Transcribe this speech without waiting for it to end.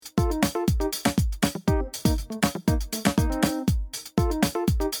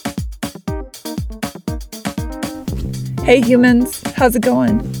Hey humans, how's it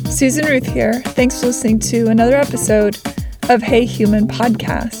going? Susan Ruth here. Thanks for listening to another episode of Hey Human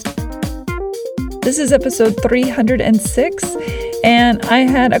Podcast. This is episode 306, and I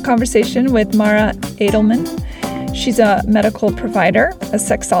had a conversation with Mara Edelman. She's a medical provider, a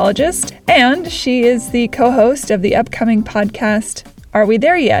sexologist, and she is the co-host of the upcoming podcast, Are We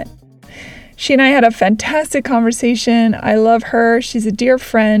There Yet? She and I had a fantastic conversation. I love her. She's a dear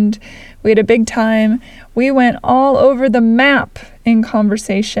friend. We had a big time. We went all over the map in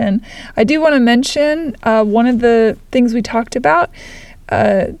conversation. I do want to mention one of the things we talked about.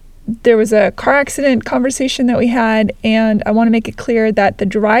 There was a car accident conversation that we had, and I want to make it clear that the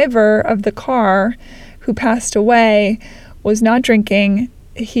driver of the car who passed away was not drinking.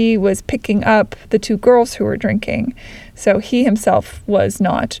 He was picking up the two girls who were drinking. So he himself was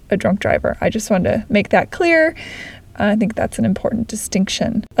not a drunk driver. I just wanted to make that clear. I think that's an important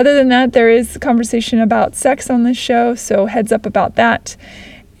distinction. Other than that, there is a conversation about sex on this show, so heads up about that.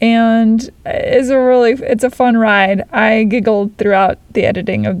 And it's a fun ride. I giggled throughout the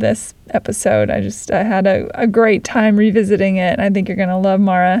editing of this episode. I had a great time revisiting it. I think you're going to love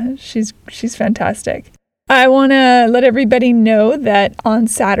Mara. She's fantastic. I want to let everybody know that on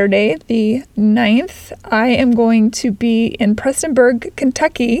Saturday, the 9th, I am going to be in Prestonburg,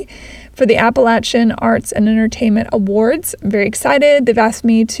 Kentucky for the Appalachian Arts and Entertainment Awards. I'm very excited. They've asked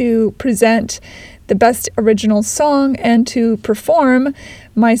me to present the Best Original Song and to perform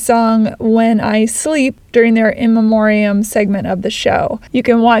my song When I Sleep during their In Memoriam segment of the show. You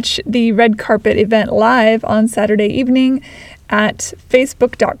can watch the red carpet event live on Saturday evening at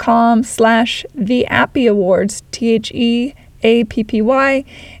facebook.com/theappyawards, TheAppyawards.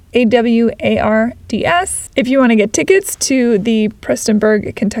 If you want to get tickets to the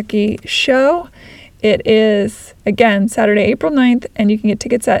Prestonburg, Kentucky show, it is, again, Saturday, April 9th, and you can get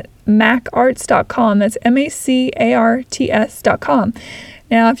tickets at macarts.com. That's macarts.com.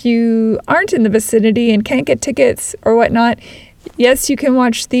 Now, if you aren't in the vicinity and can't get tickets or whatnot, yes, you can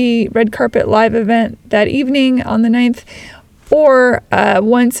watch the red carpet live event that evening on the 9th, or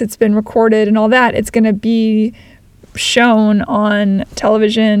once it's been recorded and all that, it's going to be shown on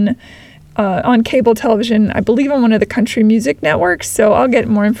television, on cable television, I believe on one of the country music networks. So I'll get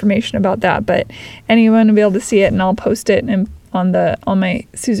more information about that, but anyone will be able to see it, and I'll post it on my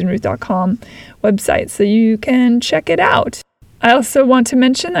susanruth.com website so you can check it out. I also want to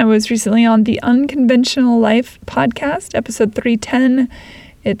mention I was recently on the Unconventional Life podcast, episode 310.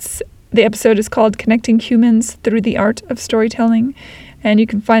 The episode is called Connecting Humans Through the Art of Storytelling, and you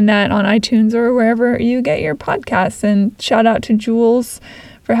can find that on iTunes or wherever you get your podcasts. And shout out to Jules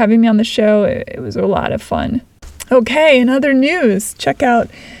for having me on the show. It was a lot of fun. Okay, in other news, check out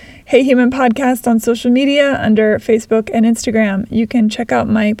Hey Human Podcast on social media under Facebook and Instagram. You can check out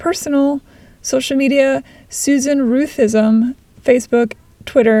my personal social media, Susan Ruthism, Facebook,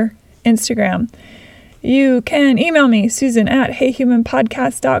 Twitter, Instagram. You can email me,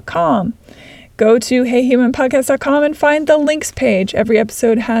 susan@heyhumanpodcast.com. Go to heyhumanpodcast.com and find the links page. Every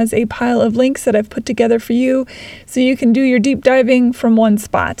episode has a pile of links that I've put together for you so you can do your deep diving from one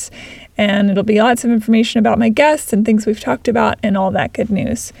spot. And it'll be lots of information about my guests and things we've talked about and all that good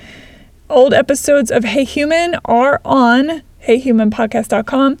news. Old episodes of Hey Human are on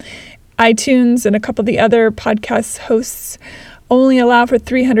heyhumanpodcast.com. iTunes and a couple of the other podcast hosts only allow for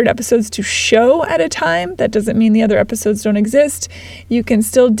 300 episodes to show at a time. That doesn't mean the other episodes don't exist. You can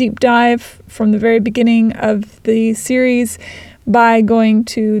still deep dive from the very beginning of the series by going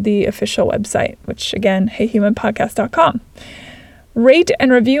to the official website, which again, heyhumanpodcast.com. Rate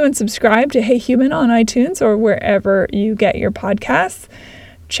and review and subscribe to Hey Human on iTunes or wherever you get your podcasts.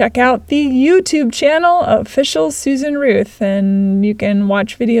 Check out the YouTube channel, Official Susan Ruth, and you can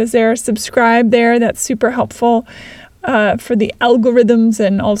watch videos there. Subscribe there. That's super helpful for the algorithms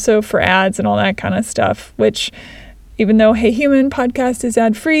and also for ads and all that kind of stuff, which even though Hey Human Podcast is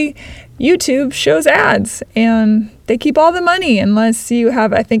ad-free, YouTube shows ads and they keep all the money unless you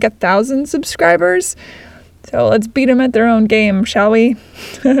have, I think, 1,000 subscribers. So let's beat them at their own game, shall we?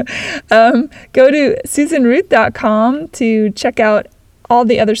 Go to susanruth.com to check out all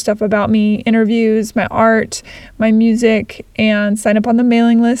the other stuff about me, interviews, my art, my music, and sign up on the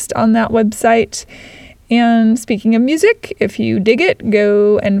mailing list on that website. And speaking of music, if you dig it,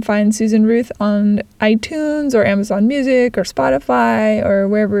 go and find Susan Ruth on iTunes or Amazon Music or Spotify or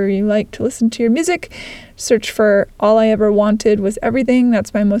wherever you like to listen to your music. Search for All I Ever Wanted Was Everything.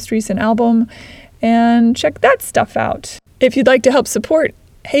 That's my most recent album. And check that stuff out. If you'd like to help support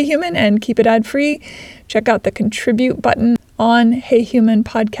Hey Human and keep it ad-free, check out the contribute button on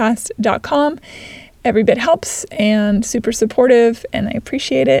heyhumanpodcast.com. Every bit helps and super supportive, and I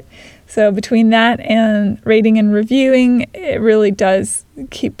appreciate it. So between that and rating and reviewing, it really does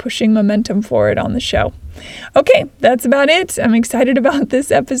keep pushing momentum forward on the show. Okay, that's about it. I'm excited about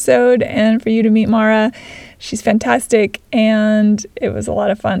this episode and for you to meet Mara. She's fantastic and it was a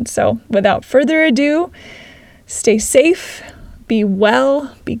lot of fun. So without further ado, stay safe, be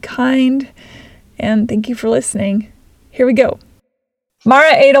well, be kind, and thank you for listening. Here we go.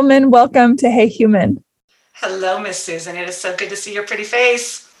 Mara Edelman, welcome to Hey Human. Hello, Miss Susan. It is so good to see your pretty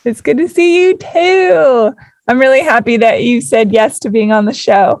face. It's good to see you too. I'm really happy that you said yes to being on the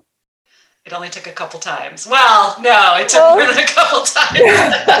show. It only took a couple times. Well, no, it took more than a couple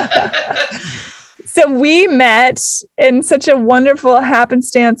times. So we met in such a wonderful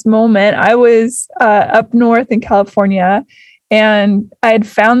happenstance moment. I was up north in California and I had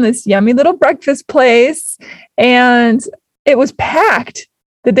found this yummy little breakfast place and it was packed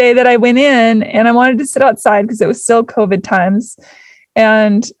the day that I went in and I wanted to sit outside because it was still COVID times.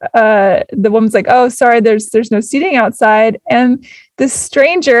 And the woman's like, oh, sorry, there's no seating outside. And this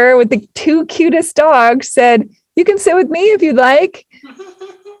stranger with the two cutest dogs said, you can sit with me if you'd like.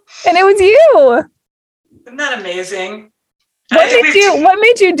 And it was you. Isn't that amazing? What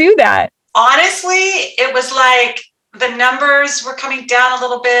made you do that? Honestly, it was like the numbers were coming down a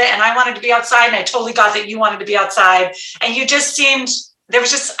little bit and I wanted to be outside and I totally got that you wanted to be outside. And you just seemed, there was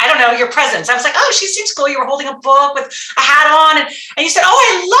just, I don't know, your presence. I was like, oh, she seems cool. You were holding a book with a hat on. And you said, oh,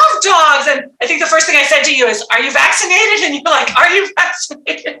 I love dogs. And I think the first thing I said to you is, are you vaccinated? And you're like, are you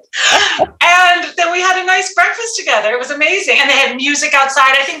vaccinated? And then we had a nice breakfast together. It was amazing. And they had music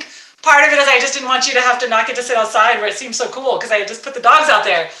outside. I think part of it is I just didn't want you to have to not get to sit outside where it seemed so cool because I had just put the dogs out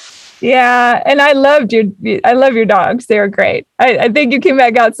there. Yeah. And I love your dogs. They were great. I think you came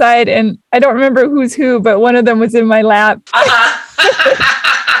back outside and I don't remember who's who, but one of them was in my lap.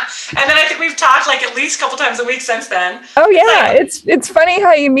 And then I think we've talked like at least a couple times a week since then. Oh yeah. It's funny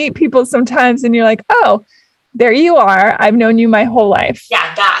how you meet people sometimes and you're like, oh, there you are. I've known you my whole life.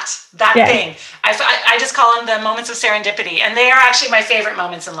 Yeah, that thing. I just call them the moments of serendipity. And they are actually my favorite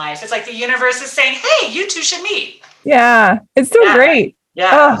moments in life. It's like the universe is saying, hey, you two should meet. Yeah. It's so great.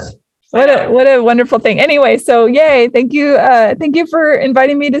 Yeah. Oh, what a wonderful thing. Anyway, so yay. Thank you. Thank you for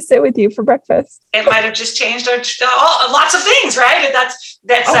inviting me to sit with you for breakfast. It might have just changed lots of things, right? That's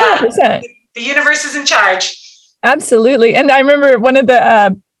 100%. The universe is in charge. Absolutely. And I remember one of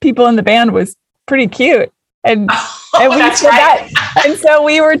the people in the band was pretty cute. And we said that. And so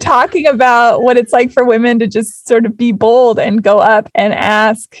we were talking about what it's like for women to just sort of be bold and go up and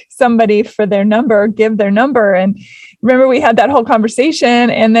ask somebody for their number, give their number. And remember, we had that whole conversation.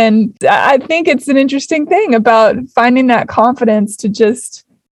 And then I think it's an interesting thing about finding that confidence to just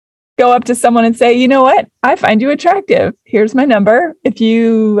go up to someone and say, you know what? I find you attractive. Here's my number. If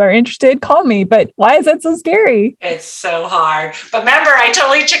you are interested, call me. But why is that so scary? It's so hard. But remember, I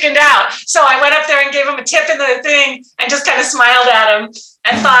totally chickened out. So I went up there and gave him a tip in the thing and just kind of smiled at him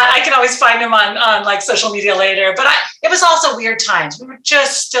and thought I can always find him on like social media later. But it was also weird times. We were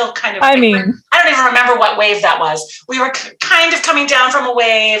just still kind of, I don't even remember what wave that was. We were kind of coming down from a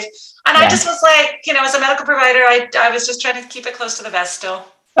wave. And I just was like, as a medical provider, I was just trying to keep it close to the vest still.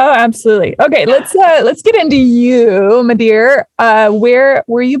 Oh, absolutely. Okay, let's get into you, my dear. Where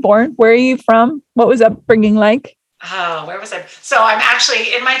were you born? Where are you from? What was upbringing like? Oh, where was I? So I'm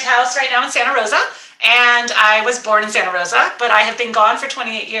actually in my house right now in Santa Rosa, and I was born in Santa Rosa, but I have been gone for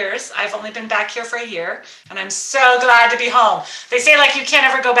 28 years. I've only been back here for a year, and I'm so glad to be home. They say like you can't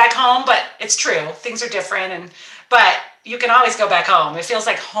ever go back home, but it's true. Things are different, but you can always go back home. It feels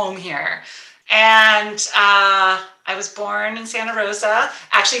like home here. And I was born in Santa Rosa,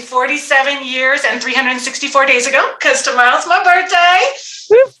 actually 47 years and 364 days ago, because tomorrow's my birthday.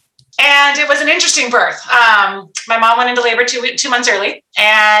 Woo. And it was an interesting birth. My mom went into labor 2 months early,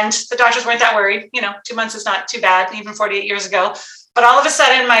 and the doctors weren't that worried. 2 months is not too bad, even 48 years ago. But all of a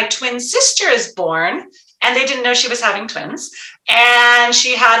sudden, my twin sister is born, and they didn't know she was having twins. And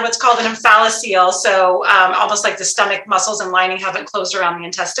she had what's called an omphalocele, so almost like the stomach muscles and lining haven't closed around the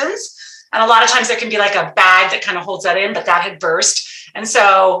intestines. And a lot of times there can be like a bag that kind of holds that in, but that had burst. And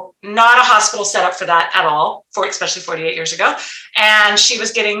so not a hospital set up for that at all, especially 48 years ago. And she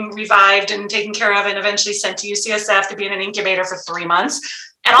was getting revived and taken care of and eventually sent to UCSF to be in an incubator for 3 months.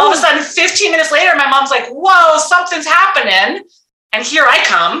 And all of a sudden, 15 minutes later, my mom's like, whoa, something's happening. And here I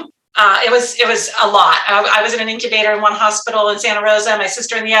come. It was a lot. I was in an incubator in one hospital in Santa Rosa, my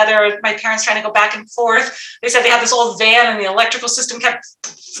sister in the other, my parents trying to go back and forth. They said they had this old van and the electrical system kept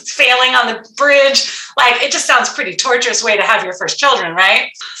failing on the bridge. Like, it just sounds pretty torturous way to have your first children,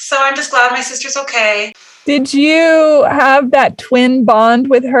 right? So I'm just glad my sister's okay. Did you have that twin bond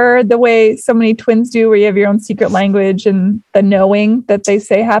with her the way so many twins do, where you have your own secret language and the knowing that they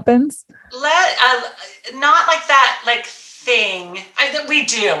say happens? Not like that, like thing. We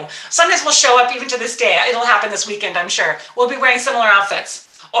do. Sometimes we'll show up even to this day. It'll happen this weekend, I'm sure. We'll be wearing similar outfits.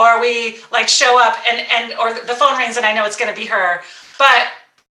 Or we like show up or the phone rings and I know it's going to be her. But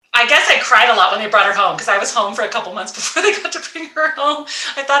I guess I cried a lot when they brought her home because I was home for a couple months before they got to bring her home.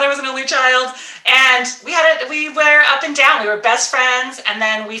 I thought I was an only child. And we were up and down. We were best friends and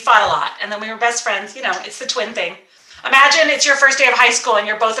then we fought a lot. And then we were best friends. You know, it's the twin thing. Imagine it's your first day of high school and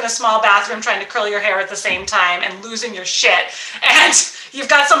you're both in a small bathroom trying to curl your hair at the same time and losing your shit. And you've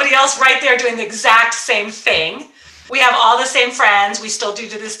got somebody else right there doing the exact same thing. We have all the same friends. We still do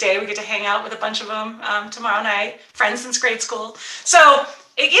to this day. We get to hang out with a bunch of them tomorrow night, friends since grade school. So,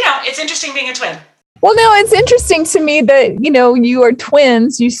 it's interesting being a twin. Well, no, it's interesting to me that, you are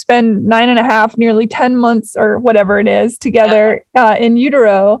twins. You spend 9.5, nearly 10 months or whatever it is together in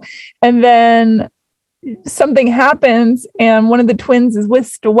utero. And then something happens and one of the twins is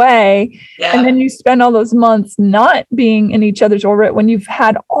whisked away. Yeah. And then you spend all those months not being in each other's orbit when you've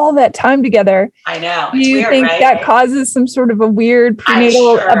had all that time together. I know. Do you weird, think that causes some sort of a weird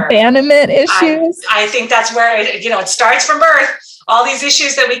prenatal abandonment issues? I think that's where it starts from birth. All these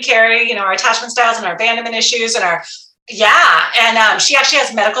issues that we carry, our attachment styles and our abandonment issues and and she actually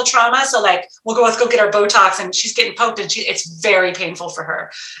has medical trauma. So let's go get her Botox and she's getting poked and it's very painful for her.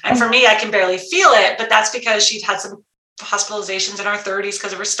 And for me, I can barely feel it, but that's because she'd had some hospitalizations in her 30s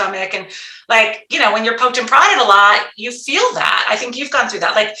because of her stomach. And when you're poked and prodded a lot, you feel that. I think you've gone through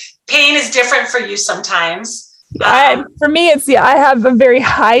that. Pain is different for you sometimes. For me, I have a very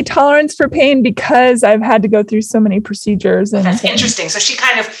high tolerance for pain because I've had to go through so many procedures. And that's interesting. So she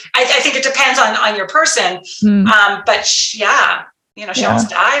kind of, I think it depends on your person. But she almost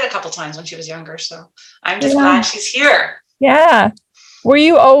died a couple times when she was younger. So I'm just glad she's here. Yeah. Were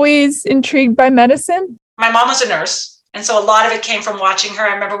you always intrigued by medicine? My mom was a nurse. And so a lot of it came from watching her.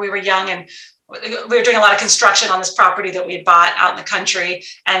 I remember we were young and we were doing a lot of construction on this property that we had bought out in the country,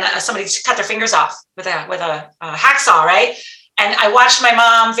 and somebody cut their fingers off with a hacksaw, right? And I watched my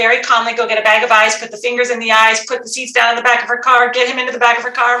mom very calmly go get a bag of ice, put the fingers in the eyes, put the seats down in the back of her car, get him into the back of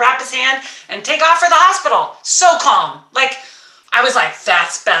her car, wrap his hand, and take off for the hospital. So calm. I was like,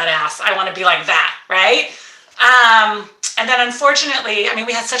 that's badass. I want to be like that, right? And then unfortunately,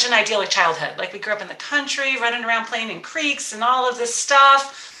 we had such an idyllic childhood. We grew up in the country, running around playing in creeks and all of this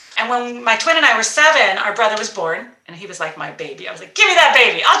stuff. And when my twin and I were 7, our brother was born and he was like my baby. I was like, give me that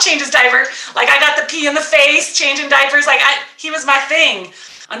baby. I'll change his diaper. I got the pee in the face, changing diapers. He was my thing.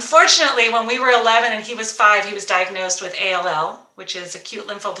 Unfortunately, when we were 11 and he was 5, he was diagnosed with ALL, which is acute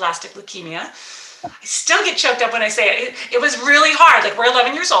lymphoblastic leukemia. I still get choked up when I say it. It was really hard. We're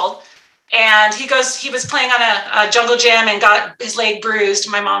 11 years old. And he was playing on a jungle gym and got his leg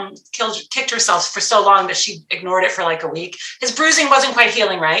bruised. My mom kicked herself for so long that she ignored it for a week. His bruising wasn't quite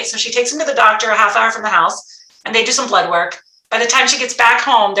healing right. So she takes him to the doctor a half hour from the house and they do some blood work. By the time she gets back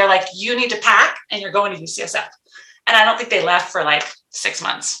home, they're like, you need to pack and you're going to UCSF. And I don't think they left for 6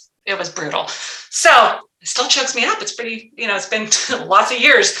 months. It was brutal. So it still chokes me up. It's pretty, it's been lots of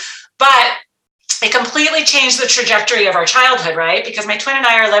years, but it completely changed the trajectory of our childhood, right? Because my twin and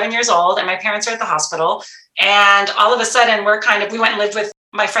I are 11 years old and my parents are at the hospital. And all of a sudden we went and lived with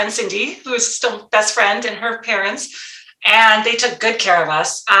my friend Cindy, who is still best friend, and her parents. And they took good care of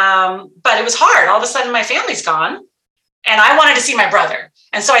us. But it was hard. All of a sudden my family's gone and I wanted to see my brother.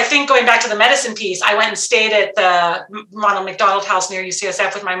 And so I think going back to the medicine piece, I went and stayed at the Ronald McDonald House near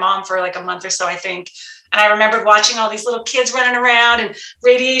UCSF with my mom for a month or so, I think. And I remembered watching all these little kids running around and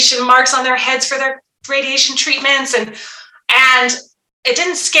radiation marks on their heads for their radiation treatments. And it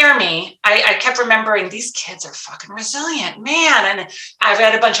didn't scare me. I kept remembering these kids are fucking resilient, man. And I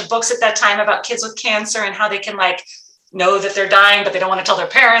read a bunch of books at that time about kids with cancer and how they can know that they're dying, but they don't want to tell their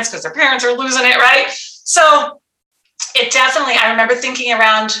parents because their parents are losing it, right? So it definitely, I remember thinking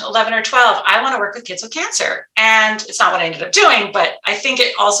around 11 or 12, I want to work with kids with cancer. And it's not what I ended up doing, but I think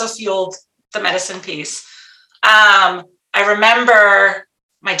it also fueled the medicine piece. I remember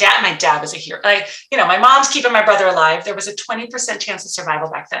my dad was a hero. My mom's keeping my brother alive. There was a 20% chance of survival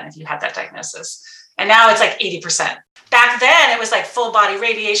back then if you had that diagnosis. And now it's 80%. Back then it was full body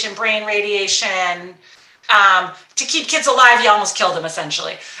radiation, brain radiation. To keep kids alive, you almost killed them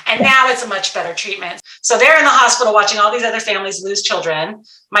essentially. And now it's a much better treatment. So they're in the hospital watching all these other families lose children.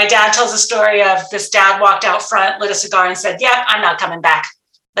 My dad tells a story of this dad walked out front, lit a cigar and said, yep, I'm not coming back.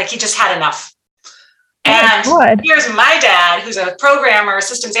 He just had enough. And here's my dad, who's a programmer,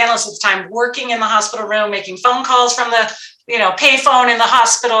 systems analyst at the time, working in the hospital room, making phone calls from the, payphone in the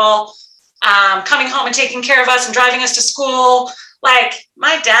hospital. coming home and taking care of us and driving us to school. Like,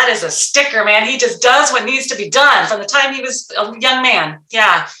 my dad is a sticker, man. He just does what needs to be done from the time he was a young man.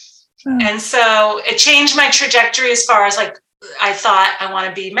 Yeah. And so it changed my trajectory as far as like, I thought I want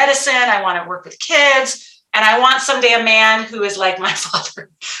to be medicine. I want to work with kids. And I want someday a man who is like my father,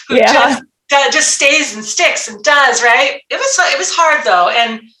 who just stays and sticks and does, right? It was hard though.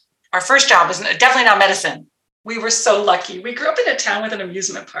 And our first job was definitely not medicine. We were so lucky. We grew up in a town with an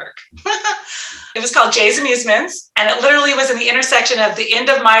amusement park. It was called Jay's Amusements. And it literally was in the intersection of the end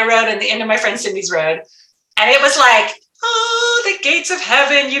of my road and the end of my friend Cindy's road. And it was like, oh, the gates of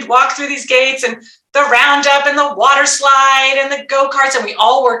heaven. You'd walk through these gates and the roundup and the water slide and the go-karts. And we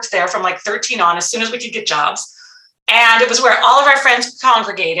all worked there from like 13 on as soon as we could get jobs. And it was where all of our friends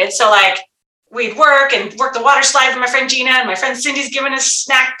congregated. So like we'd work the water slide with my friend Gina, and my friend Cindy's giving us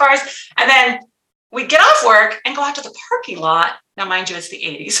snack bars. And then we'd get off work and go out to the parking lot. Now, mind you, it's the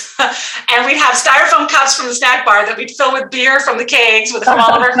 80s. And we'd have styrofoam cups from the snack bar that we'd fill with beer from the kegs from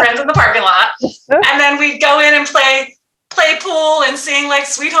all of our friends in the parking lot. And then we'd go in and play pool and sing like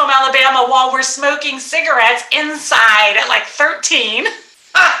Sweet Home Alabama while we're smoking cigarettes inside at like 13.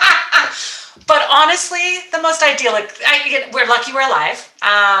 But honestly, the most idyllic, we're lucky we're alive.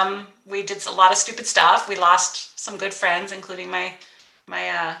 We did a lot of stupid stuff. We lost some good friends, including my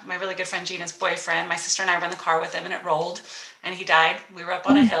really good friend Gina's boyfriend. My sister and I were in the car with him, and it rolled, and he died. We were up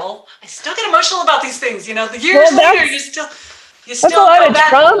on a hill. I still get emotional about these things. You know, the years later, you still that's a lot of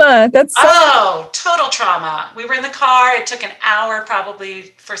trauma. Total trauma. We were in the car. It took an hour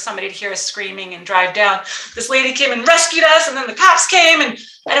probably for somebody to hear us screaming and drive down. This lady came and rescued us, and then the cops came, and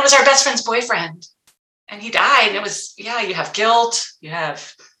it was our best friend's boyfriend, and he died. And it was, you have guilt. And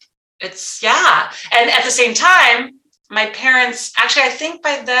at the same time, my parents, actually, I think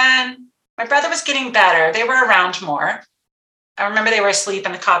by then, my brother was getting better. They were around more. I remember they were asleep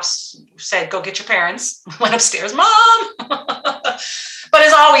and the cops said, go get your parents. Went upstairs, Mom. But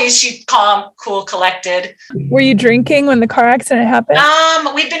as always, she's calm, cool, collected. Were you drinking when the car accident happened?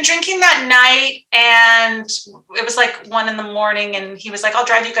 We'd been drinking that night, and it was like 1 a.m, and he was like, I'll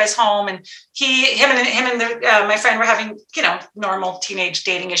drive you guys home. And him and my friend were having, normal teenage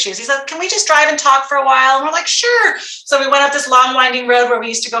dating issues. He's like, can we just drive and talk for a while? And we're like, sure. So we went up this long winding road where we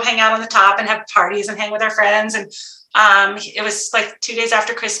used to go hang out on the top and have parties and hang with our friends. And it was like 2 days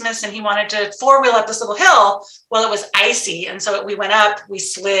after Christmas, and he wanted to 4-wheel up this little hill. Well, it was icy. And so we went up, we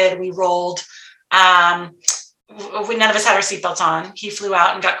slid, we rolled. None of us had our seatbelts on. He flew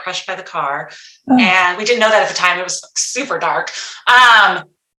out and got crushed by the car. Oh. And we didn't know that at the time. It was super dark.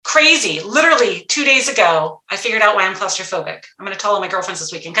 Crazy. Literally 2 days ago, I figured out why I'm claustrophobic. I'm going to tell all my girlfriends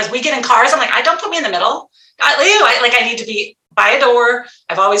this weekend, because we get in cars. I'm like, don't put me in the middle. I need to be by a door.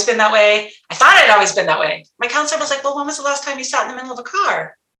 I've always been that way. I thought I'd always been that way. My counselor was like, well, when was the last time you sat in the middle of a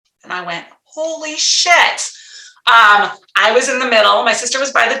car? And I went, holy shit. I was in the middle. My sister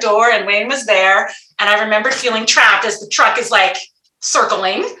was by the door and Wayne was there. And I remembered feeling trapped as the truck is like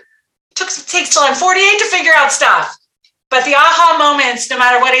circling. Takes till I'm 48 to figure out stuff. But the aha moments, no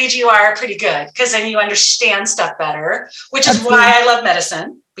matter what age you are pretty good, because then you understand stuff better, which is why I love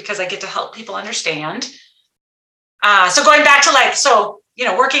medicine, because I get to help people understand. So going back to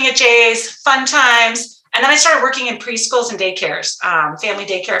working at Jay's, fun times. And then I started working in preschools and daycares, family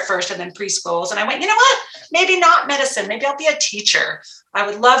daycare at first, and then preschools. And I went, you know what? Maybe not medicine. Maybe I'll be a teacher. I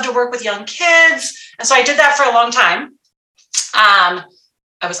would love to work with young kids. And so I did that for a long time.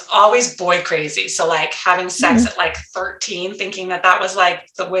 I was always boy crazy. So like having sex at like 13, thinking that was like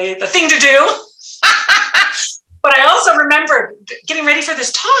the thing to do. But I also remembered getting ready for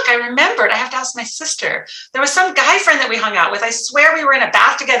this talk. I have to ask my sister. There was some guy friend that we hung out with. I swear we were in a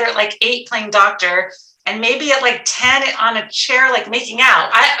bath together at like 8 playing doctor, and maybe at like 10 on a chair, like making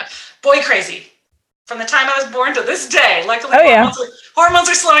out. Boy crazy. From the time I was born to this day. Luckily, hormones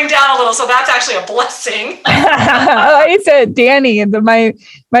are slowing down a little, so that's actually a blessing. I used to, Danny, my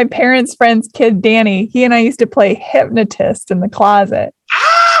parents' friend's kid, Danny, he and I used to play hypnotist in the closet.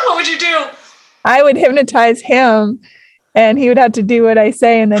 What would you do? I would hypnotize him, and he would have to do what I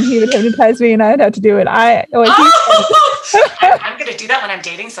say, and then he would hypnotize me, and I'd have to do what I'm going to do that when I'm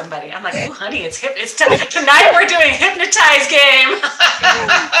dating somebody. I'm like, oh, honey, tonight we're doing hypnotize game.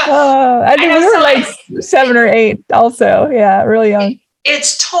 We were like 7 or 8 also. Yeah, really young.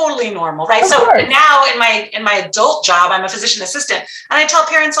 It's totally normal, right? So now in my adult job, I'm a physician assistant, and I tell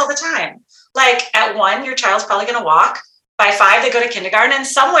parents all the time, like at 1, your child's probably going to walk. By 5, they go to kindergarten, and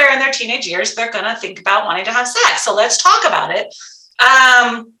somewhere in their teenage years, they're going to think about wanting to have sex. So let's talk about it.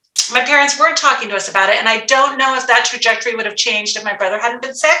 My parents weren't talking to us about it, and I don't know if that trajectory would have changed if my brother hadn't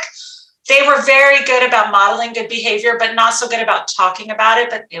been sick. They were very good about modeling good behavior, but not so good about talking about it.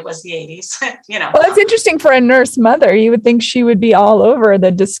 But it was the 80s, you know. Well, that's interesting for a nurse mother. You would think she would be all over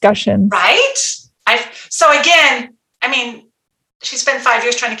the discussion. Right? So again, I mean, she spent 5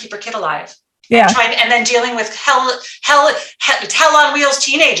 years trying to keep her kid alive. Yeah. And then dealing with hell on wheels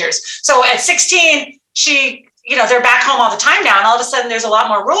teenagers. So at 16, they're back home all the time now. And all of a sudden there's a lot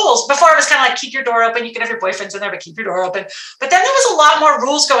more rules. Before it was kind of like, keep your door open. You can have your boyfriends in there, but keep your door open. But then there was a lot more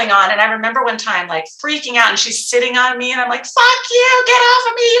rules going on. And I remember one time like freaking out, and she's sitting on me and I'm like, fuck you, get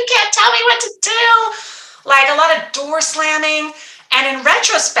off of me. You can't tell me what to do. Like a lot of door slamming. And in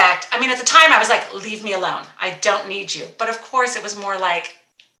retrospect, I mean, at the time I was like, leave me alone. I don't need you. But of course it was more like,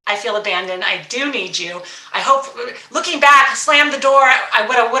 I feel abandoned. I do need you. I hope, looking back, slam the door.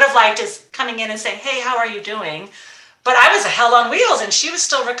 What I would have liked is coming in and saying, hey, how are you doing? But I was a hell on wheels, and she was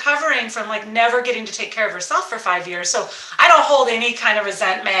still recovering from like never getting to take care of herself for 5 years. So I don't hold any kind of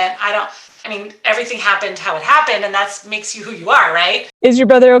resentment. Everything happened how it happened, and that makes you who you are, right? Is your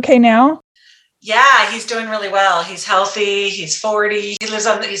brother okay now? Yeah, he's doing really well. He's healthy. He's 40.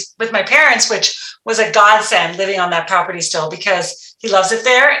 He's with my parents, which was a godsend, living on that property still, because he loves it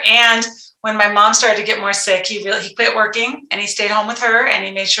there. And when my mom started to get more sick, he quit working and he stayed home with her and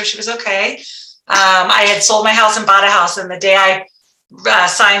he made sure she was okay. I had sold my house and bought a house, and the day I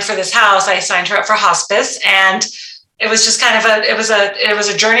signed for this house, I signed her up for hospice, and it was just kind of it was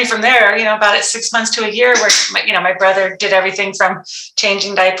a journey from there, about 6 months to a year, where my brother did everything from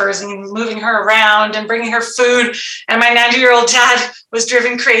changing diapers and moving her around and bringing her food. And my 90-year-old dad was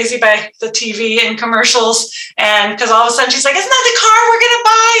driven crazy by the TV and commercials. And because all of a sudden she's like, isn't that the car we're going to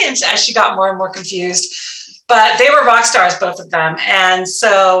buy? And as she got more and more confused, but they were rock stars, both of them. And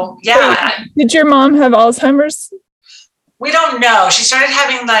so, yeah. Did your mom have Alzheimer's? We don't know. She started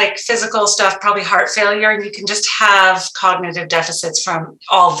having like physical stuff, probably heart failure, and you can just have cognitive deficits from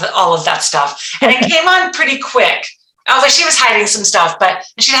all of that stuff. And it came on pretty quick. Although she was hiding some stuff, but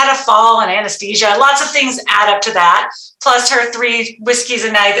she'd had a fall and anesthesia. Lots of things add up to that. Plus her 3 whiskeys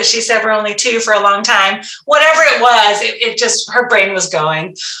a night that she said were only 2 for a long time. Whatever it was, it just, her brain was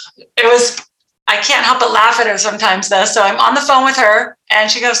going. I can't help but laugh at her sometimes though. So I'm on the phone with her and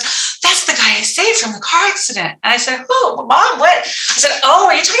she goes, that's the guy I saved from the car accident. And I said, who, Mom, what? I said, oh,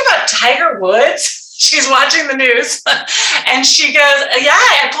 are you talking about Tiger Woods? She's watching the news. And she goes, yeah,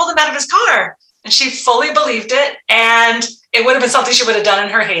 I pulled him out of his car. And she fully believed it. And it would have been something she would have done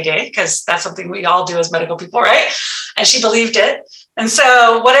in her heyday, because that's something we all do as medical people, right? And she believed it. And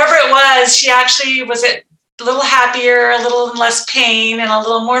so whatever it was, she actually was a little happier, a little less pain, and a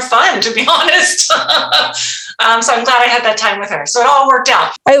little more fun, to be honest. So I'm glad I had that time with her. So it all worked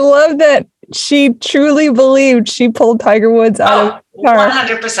out. I love that she truly believed she pulled Tiger Woods out of the car.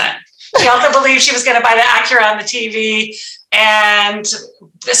 100%. She also believed she was going to buy the Acura on the TV, and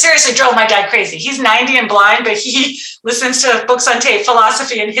seriously drove my dad crazy. He's 90 and blind, but he listens to books on tape,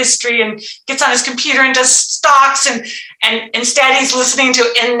 philosophy and history, and gets on his computer and does stocks. And instead he's listening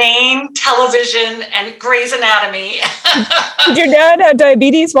to inane television and Grey's Anatomy. Did your dad have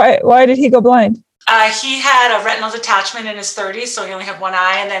diabetes? Why did he go blind? He had a retinal detachment in his 30s, so he only had one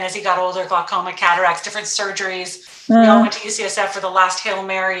eye. And then as he got older, glaucoma, cataracts, different surgeries. We all went to UCSF for the last Hail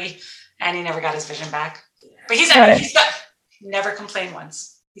Mary, and he never got his vision back. But he's never complained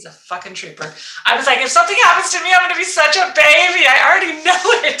once. He's a fucking trooper. I was like, if something happens to me, I'm going to be such a baby. I already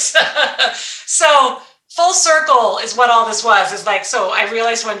know it. So full circle is what all this was. Is like, so I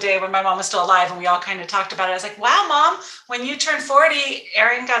realized one day when my mom was still alive and we all kind of talked about it, I was like, wow, Mom, when you turned 40,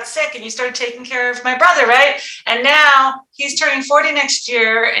 Aaron got sick and you started taking care of my brother, right? And now he's turning 40 next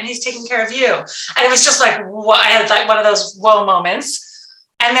year and he's taking care of you. And it was just like, I had like one of those whoa moments.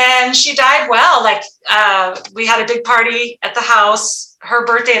 And then she died well. Like we had a big party at the house, her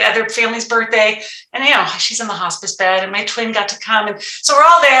birthday and other family's birthday. And, she's in the hospice bed and my twin got to come. And so we're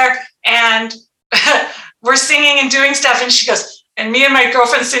all there and we're singing and doing stuff. And she goes, and me and my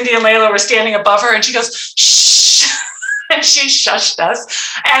girlfriend, Cindy and Layla, were standing above her and she goes, shh. And she shushed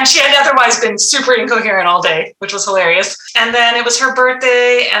us. And she had otherwise been super incoherent all day, which was hilarious. And then it was her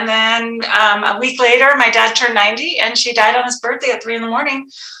birthday. And then a week later, my dad turned 90 and she died on his birthday at 3 a.m,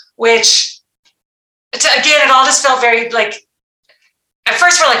 which, again, it all just felt very like, at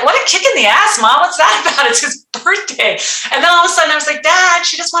first we're like, what a kick in the ass, Mom. What's that about? It's his birthday. And then all of a sudden I was like, Dad,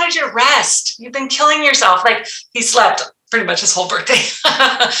 she just wanted you to rest. You've been killing yourself. Like he slept pretty much his whole birthday.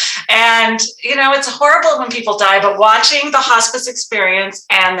 And, it's horrible when people die, but watching the hospice experience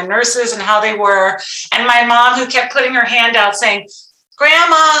and the nurses and how they were, and my mom who kept putting her hand out saying,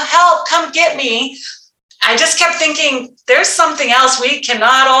 Grandma, help, come get me. I just kept thinking, there's something else we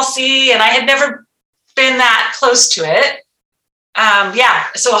cannot all see. And I had never been that close to it.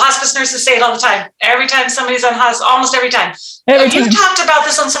 So hospice nurses say it all the time. Every time somebody's on hospice, almost every time. You've talked about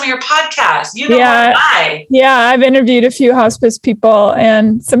this on some of your podcasts. You know why? Yeah, I've interviewed a few hospice people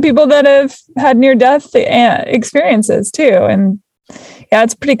and some people that have had near-death experiences too. And yeah,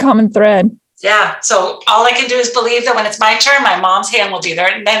 it's a pretty common thread. Yeah. So all I can do is believe that when it's my turn, my mom's hand will be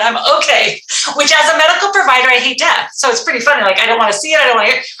there and then I'm okay. Which as a medical provider, I hate death. So it's pretty funny. Like, I don't want to see it. I don't want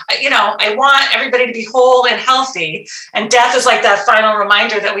to hear, I want everybody to be whole and healthy. And death is like that final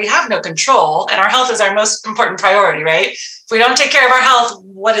reminder that we have no control and our health is our most important priority, right? If we don't take care of our health,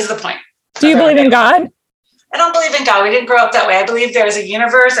 what is the point? Do you believe in God? I don't believe in God. We didn't grow up that way. I believe there's a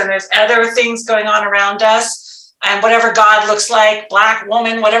universe and there's other things going on around us. And whatever God looks like, black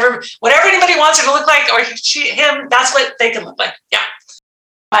woman, whatever anybody wants her to look like, or him, that's what they can look like. Yeah.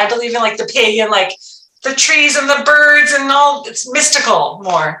 I believe in like the pagan, like the trees and the birds and all, it's mystical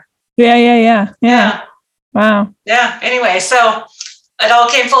more. Yeah. Wow. Yeah. Anyway, so it all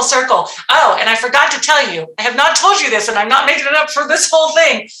came full circle. Oh, and I forgot to tell you, I have not told you this and I'm not making it up for this whole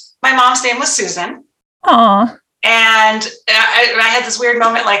thing. My mom's name was Susan. Aw. And I had this weird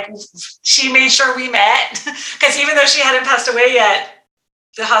moment, like she made sure we met because even though she hadn't passed away yet,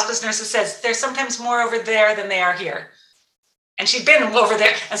 the hospice nurse says there's sometimes more over there than they are here. And she'd been over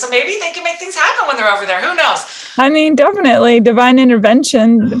there. And so maybe they can make things happen when they're over there. Who knows? I mean, definitely divine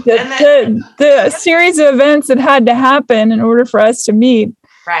intervention. The series of events that had to happen in order for us to meet.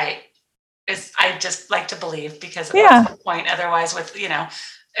 Right. I just like to believe because that's the point. Otherwise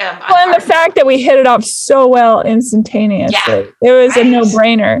and the fact that we hit it off so well instantaneously. Yeah, it was a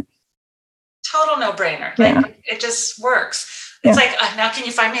no-brainer. Total no-brainer. Like it just works. It's like, now can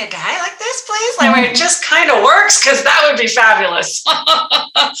you find me a guy like this, please? Like where it just kind of works because that would be fabulous.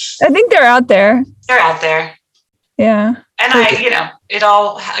 I think they're out there. They're out there. Yeah. And it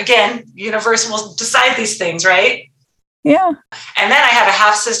all, again, universe will decide these things, right? Yeah. And then I have a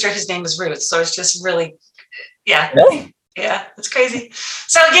half sister whose name is Ruth. So it's just really. Really? Yeah, it's crazy.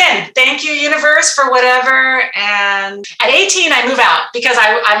 So again, thank you, universe, for whatever. And at 18, I move out because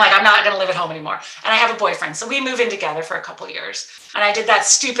I'm like, I'm not going to live at home anymore. And I have a boyfriend. So we move in together for a couple of years. And I did that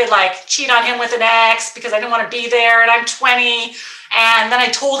stupid, like, cheat on him with an ex because I didn't want to be there. And I'm 20. And then I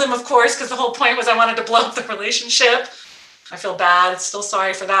told him, of course, because the whole point was I wanted to blow up the relationship. I feel bad. Still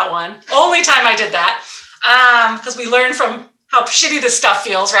sorry for that one. Only time I did that. Because we learned from how shitty this stuff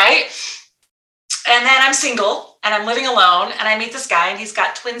feels, right? And then I'm single and I'm living alone and I meet this guy and he's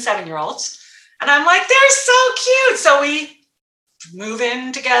got twin 7-year-olds and I'm like, they're so cute. So we move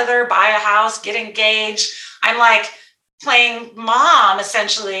in together, buy a house, get engaged. I'm like playing mom,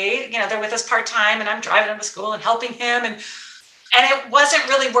 essentially. They're with us part-time and I'm driving him to school and helping him. And it wasn't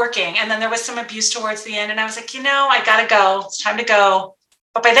really working. And then there was some abuse towards the end. And I was like, I got to go. It's time to go.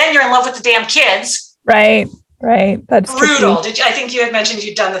 But by then you're in love with the damn kids. Right. That's brutal. I think you had mentioned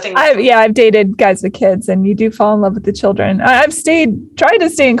you'd done the thing. I've dated guys with kids and you do fall in love with the children. I've tried to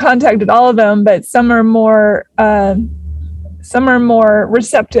stay in contact with all of them, but some are more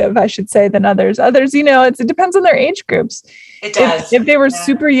receptive, I should say, than others. Others, it depends on their age groups. It does. If they were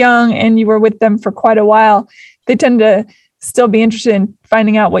super young and you were with them for quite a while, they tend to still be interested in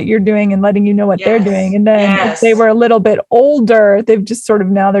finding out what you're doing and letting you know what they're doing. And then if they were a little bit older, they've just sort of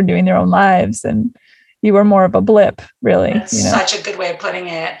now they're doing their own lives and you were more of a blip, really. That's such a good way of putting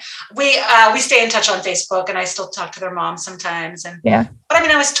it. We stay in touch on Facebook and I still talk to their mom sometimes. But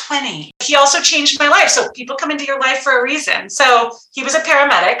I was 20. He also changed my life. So people come into your life for a reason. So he was a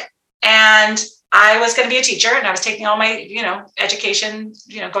paramedic and I was going to be a teacher and I was taking all my, education,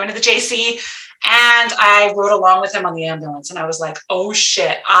 going to the JC. And I rode along with him on the ambulance and I was like, oh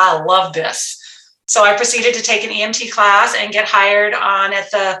shit, I love this. So I proceeded to take an EMT class and get hired on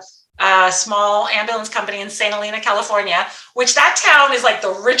at the small ambulance company in St. Helena, California, which that town is like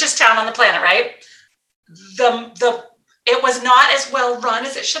the richest town on the planet, right? It was not as well run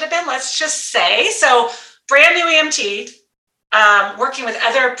as it should have been, let's just say. So brand new EMT, working with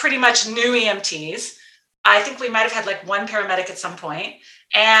other pretty much new EMTs. I think we might have had like one paramedic at some point.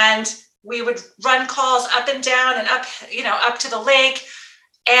 And we would run calls up and down and up to the lake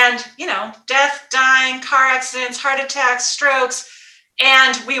and, death, dying, car accidents, heart attacks, strokes.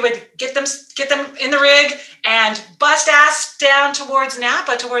 And we would get them in the rig and bust ass down towards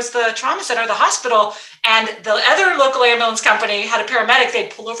Napa, towards the trauma center, the hospital. And the other local ambulance company had a paramedic.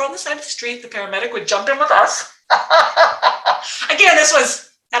 They'd pull over on the side of the street. The paramedic would jump in with us. Again, this was,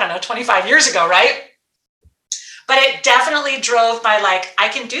 25 years ago, right? But it definitely drove my, I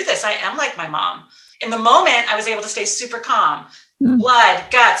can do this. I am like my mom. In the moment, I was able to stay super calm. Blood,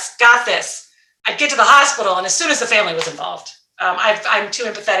 guts, got this. I'd get to the hospital. And as soon as the family was involved, I'm too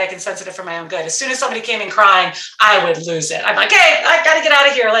empathetic and sensitive for my own good. As soon as somebody came in crying, I would lose it. I'm like, hey, I got to get out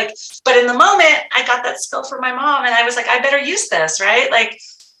of here. Like, but in the moment, I got that skill from my mom, and I was like, I better use this, right? Like,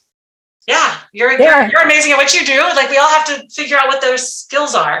 yeah, you're amazing at what you do. Like, we all have to figure out what those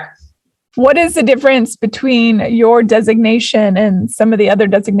skills are. What is the difference between your designation and some of the other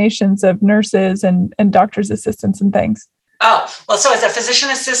designations of nurses and doctor's assistants and things? Oh, well, so as a physician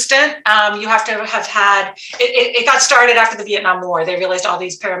assistant, you have to have had, it got started after the Vietnam War. They realized all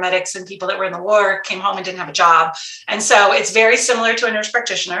these paramedics and people that were in the war came home and didn't have a job. And so it's very similar to a nurse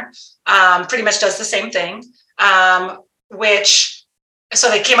practitioner, pretty much does the same thing, so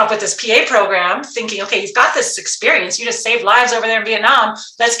they came up with this PA program thinking, okay, you've got this experience. You just saved lives over there in Vietnam.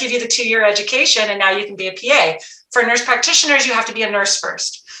 Let's give you the 2-year education, and now you can be a PA. For nurse practitioners, you have to be a nurse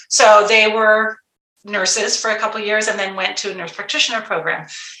first. So they were nurses for a couple of years and then went to a nurse practitioner program.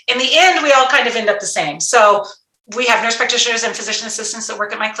 In the end, we all kind of end up the same. So we have nurse practitioners and physician assistants that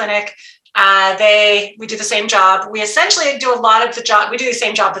work at my clinic. We do the same job. We essentially do a lot of the job. We do the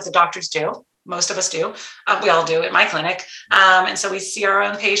same job that the doctors do. Most of us do. We all do at my clinic. And so we see our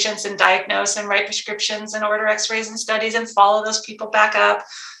own patients and diagnose and write prescriptions and order x-rays and studies and follow those people back up.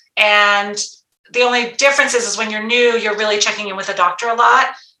 And the only difference is when you're new, you're really checking in with a doctor a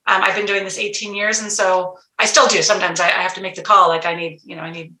lot. I've been doing this 18 years. And so I still do. Sometimes I have to make the call. Like I need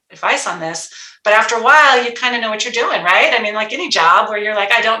advice on this. But after a while, you kind of know what you're doing, right? I mean, like any job where you're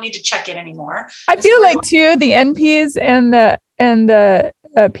like, I don't need to check in anymore. I feel like too, the NPs and the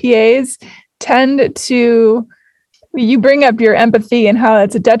PAs tend to, you bring up your empathy and how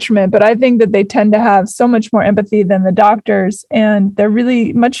it's a detriment, but I think that they tend to have so much more empathy than the doctors. And they're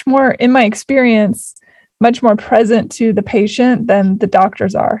really much more, in my experience, much more present to the patient than the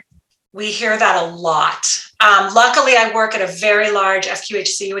doctors are. We hear that a lot. Luckily, I work at a very large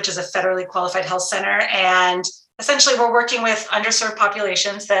FQHC, which is a federally qualified health center. And essentially, we're working with underserved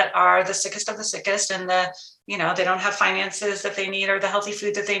populations that are the sickest of the sickest, and they don't have finances that they need or the healthy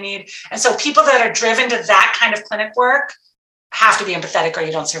food that they need. And so people that are driven to that kind of clinic work have to be empathetic or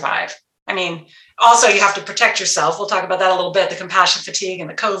you don't survive. I mean, also you have to protect yourself. We'll talk about that a little bit, the compassion fatigue and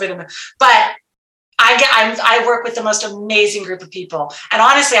the COVID. But I work with the most amazing group of people. And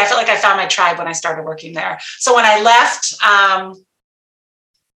honestly, I felt like I found my tribe when I started working there. So when I left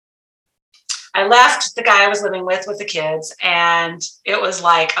the guy I was living with the kids, and it was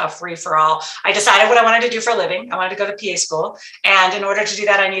like a free for all. I decided what I wanted to do for a living. I wanted to go to PA school. And in order to do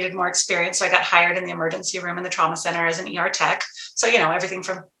that, I needed more experience. So I got hired in the emergency room in the trauma center as an ER tech. So, everything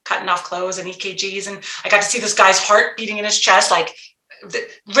from cutting off clothes and EKGs. And I got to see this guy's heart beating in his chest. Like,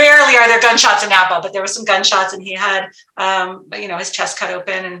 rarely are there gunshots in Napa, but there were some gunshots, and he had, his chest cut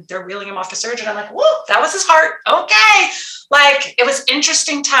open, and they're wheeling him off to surgery. I'm like, whoa, that was his heart. Okay. Like, it was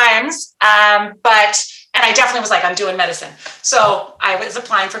interesting times. And I definitely was like, I'm doing medicine. So I was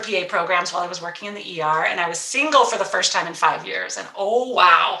applying for PA programs while I was working in the ER, and I was single for the first time in 5 years. And oh,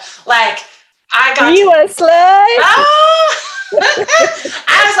 wow. Like, I got a slut?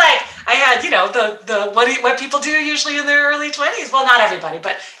 I was like, I had, what people do usually in their early 20s. Well, not everybody,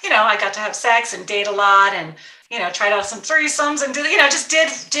 but, I got to have sex and date a lot and, tried out some threesomes and just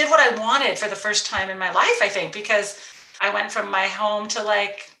did what I wanted for the first time in my life, I think, because I went from my home to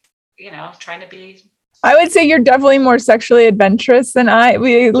trying to be. I would say you're definitely more sexually adventurous than at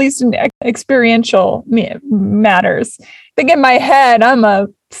least in experiential matters. I think in my head, I'm a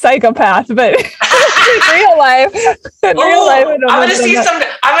psychopath, but in real life, I'll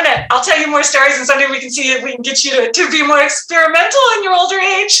tell you more stories, and someday we can see if we can get you to be more experimental in your older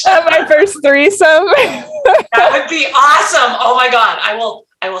age. My first threesome. That would be awesome. Oh my God. I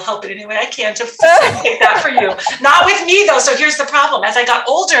will help in any way I can to facilitate that for you. Not with me though. So here's the problem. As I got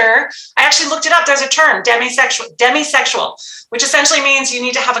older, I actually looked it up. There's a term, demisexual, which essentially means you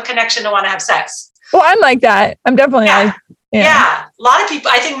need to have a connection to want to have sex. Well, I'm like that. I'm definitely like. Yeah. A lot of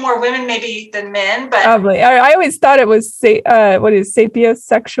people, I think more women maybe than men, but probably. I always thought it was what is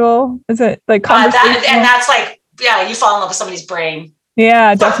sapiosexual? Is it like conversational? And that's like, you fall in love with somebody's brain.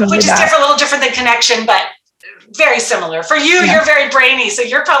 Yeah, definitely. Which is a little different than connection, but very similar. For you, You're very brainy, so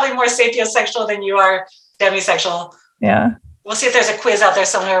you're probably more sapiosexual than you are demisexual. Yeah. We'll see if there's a quiz out there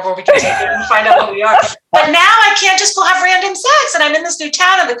somewhere where we can take it and find out what we are. But now I can't just go have random sex, and I'm in this new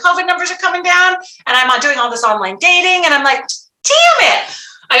town, and the COVID numbers are coming down, and I'm doing all this online dating, and I'm like, damn it.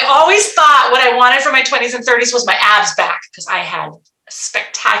 I always thought what I wanted for my 20s and 30s was my abs back, because I had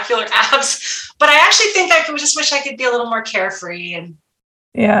spectacular abs. But I actually think I just wish I could be a little more carefree. And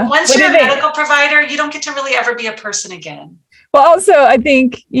once you're a medical provider, you don't get to really ever be a person again. Well, also, I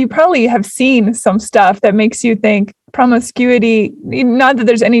think you probably have seen some stuff that makes you think, promiscuity, not that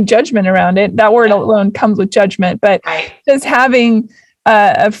there's any judgment around it. That word alone comes with judgment, but just having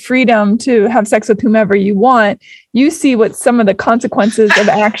a freedom to have sex with whomever you want, you see what some of the consequences of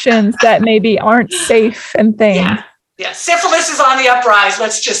actions that maybe aren't safe and things. Yeah, syphilis is on the uprise,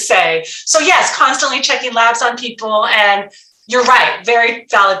 let's just say. So yes, constantly checking labs on people. And you're right, very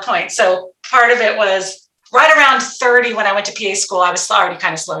valid point. So part of it was right around 30 when I went to PA school. I was already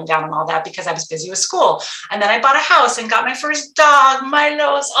kind of slowing down on all that because I was busy with school. And then I bought a house and got my first dog,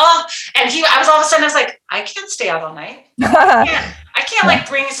 Milo's. And I was all of a sudden, I was like, I can't stay out all night. I can't like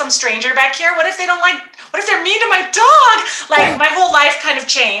bring some stranger back here. What if they don't like, what if they're mean to my dog? Like my whole life kind of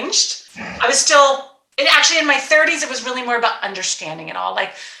changed. I was still, and actually in my 30s, it was really more about understanding it all.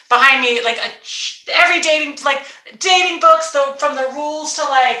 Like behind me, like every dating books, from the rules to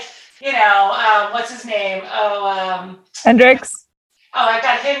like, what's his name? Hendrix. I've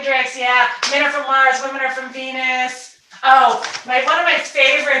got Hendrix. Yeah. Men are from Mars, women are from Venus. One of my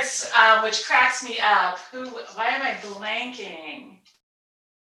favorites, which cracks me up. Why am I blanking?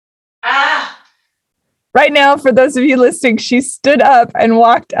 Right now, for those of you listening, she stood up and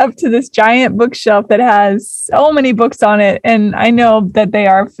walked up to this giant bookshelf that has so many books on it. And I know that they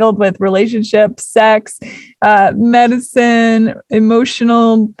are filled with relationships, sex, medicine,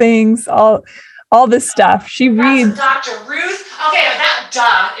 emotional things, all this stuff. She reads. Dr. Ruth. Okay,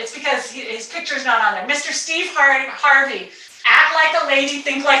 it's because his picture's not on there. Mr. Steve Harvey. Act like a lady,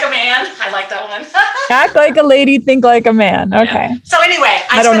 think like a man. I like that one. Act like a lady, think like a man. Okay. Yeah. So anyway,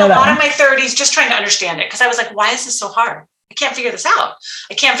 I spent a lot of my 30s just trying to understand it because I was like, why is this so hard? I can't figure this out.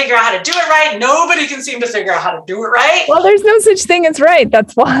 I can't figure out how to do it right. Nobody can seem to figure out how to do it right. Well, there's no such thing as right.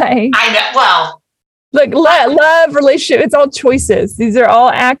 That's why. I know. Well, look, love, relationship, it's all choices. These are all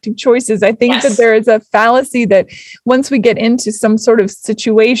active choices. I think that there is a fallacy that once we get into some sort of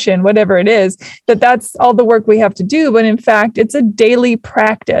situation, whatever it is, that's all the work we have to do. But in fact, it's a daily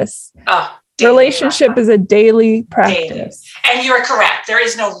practice. Relationship is a daily practice. And you're correct. There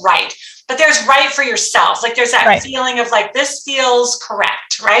is no right. But there's right for yourself. Like there's that feeling of like, this feels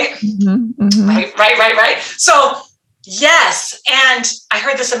correct, right? Mm-hmm, mm-hmm. Right. So yes. And I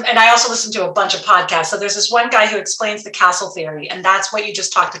heard this, and I also listened to a bunch of podcasts. So there's this one guy who explains the castle theory, and that's what you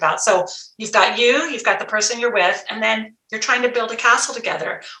just talked about. So you've got the person you're with, and then you're trying to build a castle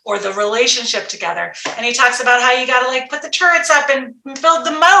together or the relationship together. And he talks about how you got to like put the turrets up and build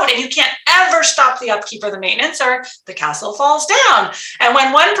the moat, and you can't ever stop the upkeep or the maintenance or the castle falls down. And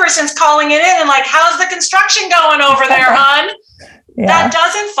when one person's calling it in and like, how's the construction going over there, hon? Yeah. That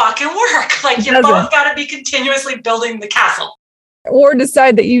doesn't fucking work. Like you both got to be continuously building the castle. Or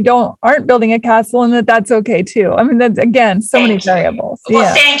decide that you aren't building a castle and that's okay too. I mean, that's again, so many variables.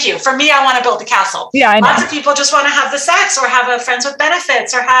 Well, thank you. For me, I want to build the castle. Yeah, I know. Lots of people just want to have the sex or have a friends with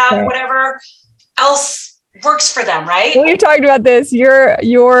benefits or have whatever else works for them, right? Well, you're talking about this.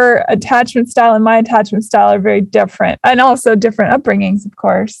 Your attachment style and my attachment style are very different, and also different upbringings, of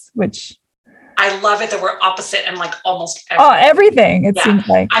course, which I love it that we're opposite in like almost everything. It seems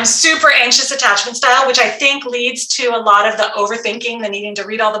like I'm super anxious attachment style, which I think leads to a lot of the overthinking, the needing to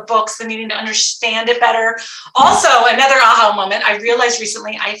read all the books, the needing to understand it better. Also, another aha moment, I realized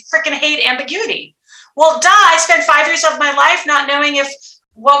recently, I freaking hate ambiguity. Well, I spent 5 years of my life not knowing if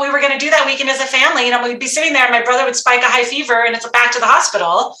what we were going to do that weekend as a family. We'd be sitting there and my brother would spike a high fever and it's back to the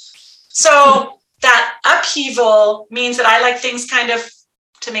hospital. So that upheaval means that I like things kind of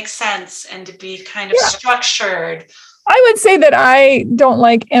to make sense and to be kind of structured. I would say that I don't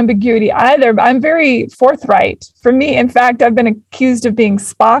like ambiguity either, but I'm very forthright. For me, in fact, I've been accused of being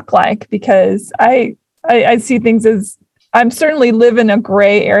Spock-like because I see things as, I'm certainly live in a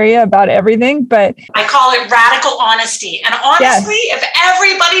gray area about everything, but I call it radical honesty. And honestly, if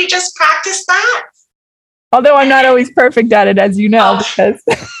everybody just practiced that. Although I'm not always perfect at it, as you know,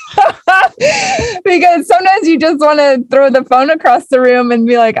 because sometimes you just want to throw the phone across the room and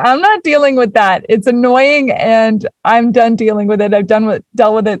be like, I'm not dealing with that. It's annoying and I'm done dealing with it. I've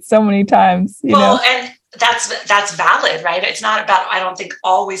dealt with it so many times. You know? And that's valid, right? It's not about, I don't think,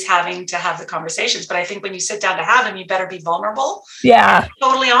 always having to have the conversations, but I think when you sit down to have them, you better be vulnerable. Yeah.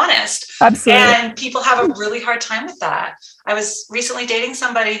 Totally honest. Absolutely. And people have a really hard time with that. I was recently dating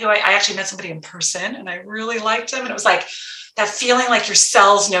somebody who I actually met somebody in person and I really liked him. And it was like that feeling like your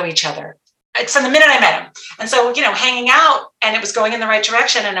cells know each other from the minute I met him. And so, hanging out and it was going in the right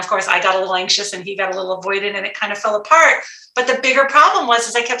direction. And of course I got a little anxious and he got a little avoidant and it kind of fell apart. But the bigger problem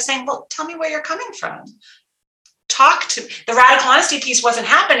was I kept saying, well, tell me where you're coming from. talk to the radical honesty piece wasn't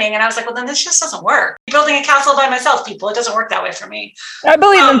happening. And I was like, well, then this just doesn't work. Building a castle by myself, people, it doesn't work that way for me. I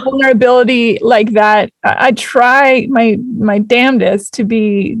believe in vulnerability like that. I try my damnedest to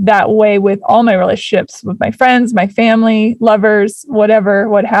be that way with all my relationships, with my friends, my family, lovers, whatever,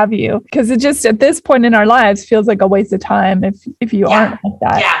 what have you. Because it just at this point in our lives feels like a waste of time if you aren't like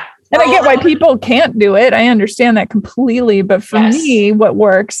that. Yeah. And I get why people can't do it. I understand that completely. But for me, what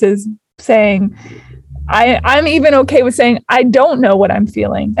works is saying, I'm even okay with saying, I don't know what I'm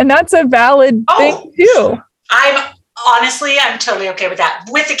feeling. And that's a valid thing too. I'm totally okay with that,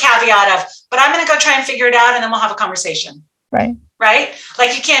 with the caveat of, but I'm going to go try and figure it out and then we'll have a conversation. Right.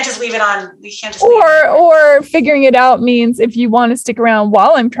 Like you can't just leave it on. You can't just or figuring it out means if you want to stick around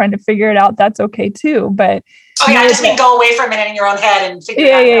while I'm trying to figure it out, that's okay too. But I just mean go away for a minute in your own head and figure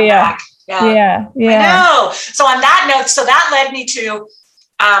it out. Yeah. I know. So on that note, that led me to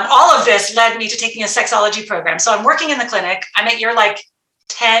all of this led me to taking a sexology program. So I'm working in the clinic. I'm at year like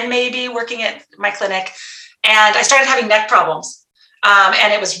 10, maybe, working at my clinic. And I started having neck problems.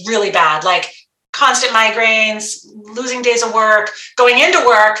 And it was really bad, like constant migraines, losing days of work, going into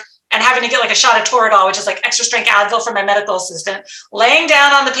work and having to get like a shot of Toradol, which is like extra strength Advil from my medical assistant, laying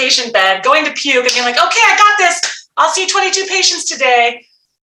down on the patient bed, going to puke and being like, okay, I got this. I'll see 22 patients today.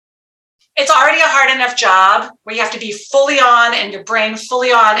 It's already a hard enough job where you have to be fully on and your brain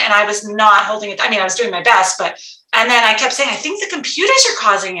fully on. And I was not holding it. I mean, I was doing my best, and then I kept saying, I think the computers are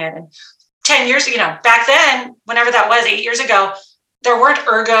causing it. And 10 years, back then, whenever that was, 8 years ago, there weren't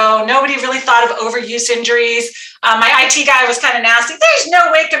ergo. Nobody really thought of overuse injuries. My IT guy was kind of nasty. There's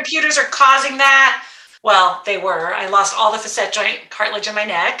no way computers are causing that. Well, they were. I lost all the facet joint cartilage in my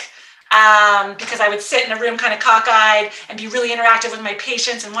neck. Because I would sit in a room kind of cockeyed and be really interactive with my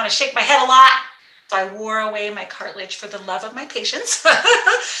patients and want to shake my head a lot. So I wore away my cartilage for the love of my patients.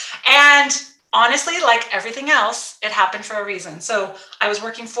 And honestly, like everything else, it happened for a reason. So I was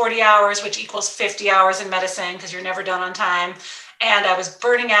working 40 hours, which equals 50 hours in medicine because you're never done on time. And I was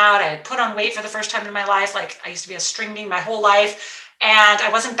burning out. I had put on weight for the first time in my life. Like I used to be a string bean my whole life. And I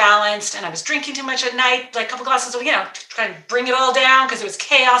wasn't balanced and I was drinking too much at night, like a couple glasses of, trying to bring it all down because it was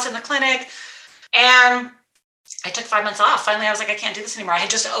chaos in the clinic. And I took 5 months off. Finally, I was like, I can't do this anymore. I had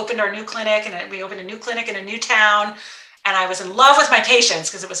just opened our new clinic and we opened a new clinic in a new town. And I was in love with my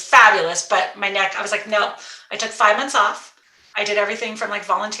patients because it was fabulous. But my neck, I was like, no, I took 5 months off. I did everything from like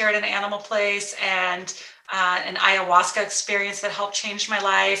volunteer at an animal place and an ayahuasca experience that helped change my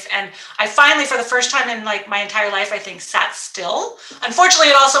life. And I finally, for the first time in like my entire life, I think sat still. Unfortunately,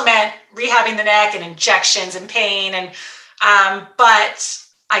 it also meant rehabbing the neck and injections and pain. And, but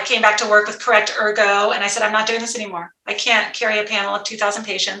I came back to work with correct ergo and I said, I'm not doing this anymore. I can't carry a panel of 2,000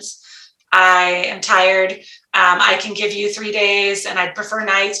 patients. I am tired. I can give you 3 days and I'd prefer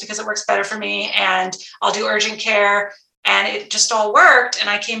nights because it works better for me. And I'll do urgent care. And it just all worked. And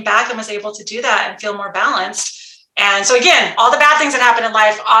I came back and was able to do that and feel more balanced. And so again, all the bad things that happen in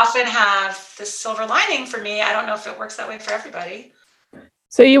life often have this silver lining for me. I don't know if it works that way for everybody.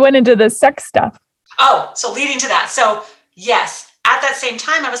 So you went into the sex stuff. Oh, so leading to that. So yes, at that same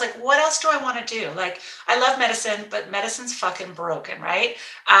time, I was like, what else do I want to do? Like, I love medicine, but medicine's fucking broken, right?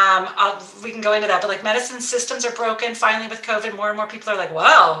 We can go into that, but like medicine systems are broken. Finally, with COVID, more and more people are like,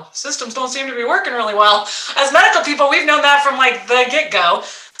 wow, systems don't seem to be working really well. As medical people, we've known that from like the get-go.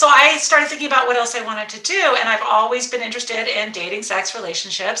 So I started thinking about what else I wanted to do. And I've always been interested in dating, sex,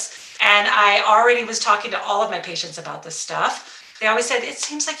 relationships. And I already was talking to all of my patients about this stuff. They always said, it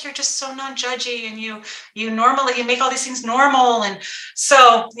seems like you're just so non-judgy and you make all these things normal. And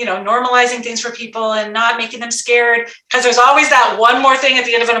so, normalizing things for people and not making them scared, because there's always that one more thing at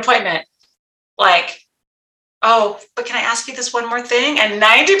the end of an appointment. Like, oh, but can I ask you this one more thing? And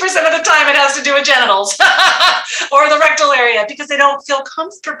 90% of the time it has to do with genitals or the rectal area because they don't feel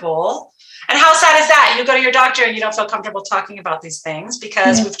comfortable. And how sad is that? You go to your doctor and you don't feel comfortable talking about these things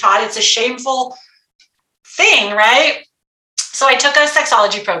because we've taught it's a shameful thing, right? So I took a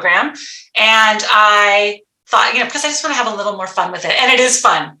sexology program and I thought, because I just want to have a little more fun with it. And it is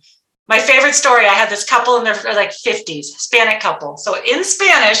fun. My favorite story, I had this couple in their like 50s, Hispanic couple. So in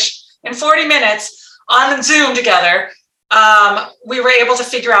Spanish, in 40 minutes on Zoom together, we were able to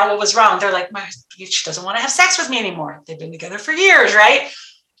figure out what was wrong. They're like, she doesn't want to have sex with me anymore. They've been together for years, right?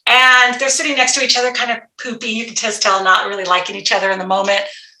 And they're sitting next to each other, kind of poopy. You can just tell not really liking each other in the moment.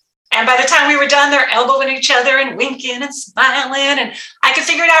 And by the time we were done, they're elbowing each other and winking and smiling. And I could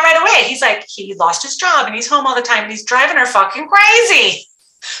figure it out right away. He's like, he lost his job and he's home all the time and he's driving her fucking crazy.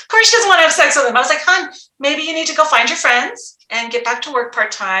 Of course she doesn't want to have sex with him. I was like, hon, maybe you need to go find your friends and get back to work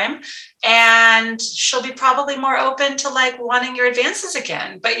part-time. And she'll be probably more open to like wanting your advances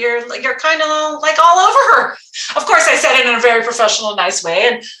again. But you're kind of like all over her. Of course, I said it in a very professional, nice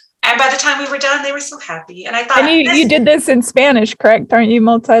way. And by the time we were done, they were so happy. And I thought, and you did this in Spanish, correct? Aren't you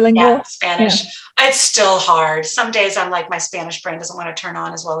multilingual? Yeah, Spanish. Yeah. It's still hard. Some days I'm like, my Spanish brain doesn't want to turn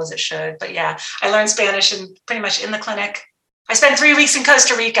on as well as it should. But yeah, I learned Spanish and pretty much in the clinic. I spent 3 weeks in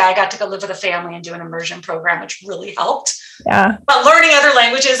Costa Rica. I got to go live with a family and do an immersion program, which really helped. Yeah. But learning other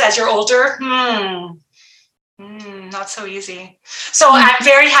languages as you're older, not so easy. So I'm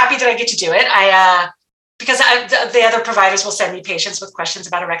very happy that I get to do it. Because the other providers will send me patients with questions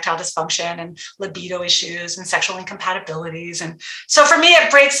about erectile dysfunction and libido issues and sexual incompatibilities. And so for me, it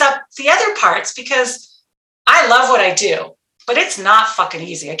breaks up the other parts because I love what I do, but it's not fucking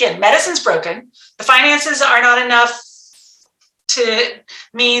easy. Again, medicine's broken. The finances are not enough to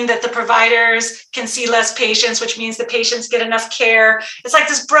mean that the providers can see less patients, which means the patients get enough care. It's like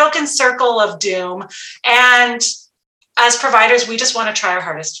this broken circle of doom. And as providers, we just want to try our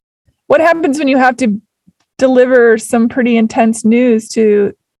hardest. What happens when you have to deliver some pretty intense news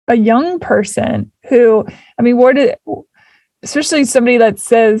to a young person who, I mean, especially somebody that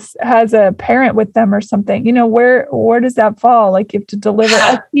has a parent with them or something, where does that fall? Like you have to deliver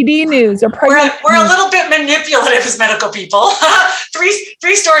STD news or pregnancy. We're a little bit manipulative as medical people.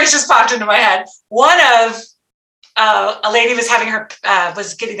 Three stories just popped into my head. One of a lady was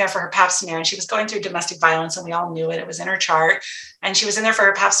getting there for her pap smear, and she was going through domestic violence, and we all knew it. It was in her chart, and she was in there for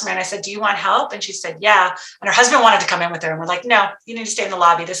her pap smear. And I said, "Do you want help?" And she said, "Yeah." And her husband wanted to come in with her, and we're like, "No, you need to stay in the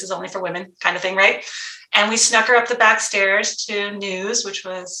lobby. This is only for women," kind of thing, right? And we snuck her up the back stairs to news, which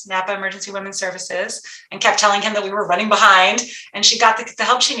was Napa Emergency Women's Services, and kept telling him that we were running behind. And she got the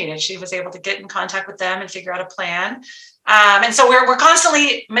help she needed. She was able to get in contact with them and figure out a plan. And so we're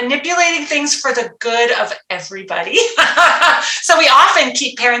constantly manipulating things for the good of everybody. So we often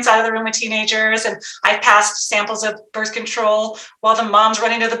keep parents out of the room with teenagers, and I've passed samples of birth control while the mom's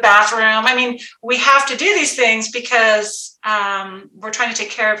running to the bathroom. I mean, we have to do these things because we're trying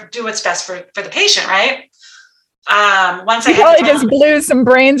to do what's best for the patient, right? You probably just blew some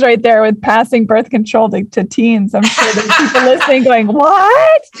brains right there with passing birth control to teens. I'm sure there's people listening going,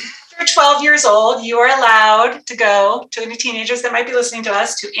 what? 12 years old, you are allowed to go to any teenagers that might be listening to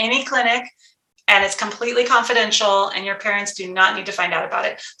us to any clinic, and it's completely confidential, and your parents do not need to find out about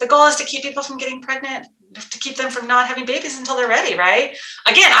it. The goal is to keep people from getting pregnant, to keep them from not having babies until they're ready, right?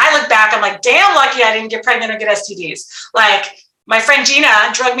 Again, I look back, I'm like, damn lucky I didn't get pregnant or get STDs. Like my friend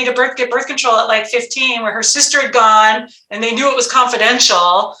Gina drugged me to get birth control at like 15, where her sister had gone and they knew it was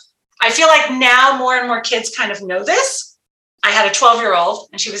confidential. I feel like now more and more kids kind of know this. I had a 12-year-old,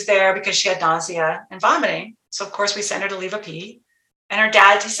 and she was there because she had nausea and vomiting. So of course we sent her to leave a pee. And her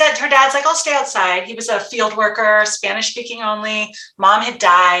dad's like, I'll stay outside. He was a field worker, Spanish speaking only. Mom had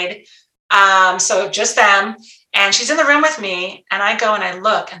died. So just them. And she's in the room with me, and I go and I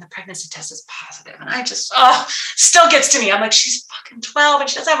look, and the pregnancy test is positive. And I just, still gets to me. I'm like, she's fucking 12 and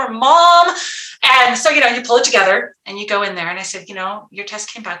she doesn't have her mom. And so, you pull it together and you go in there. And I said, your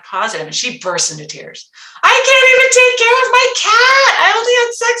test came back positive. And she burst into tears. I can't even take care of my cat. I only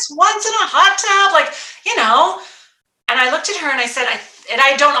had sex once in a hot tub. And I looked at her and I said, and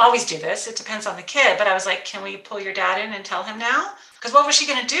I don't always do this. It depends on the kid. But I was like, can we pull your dad in and tell him now? Because what was she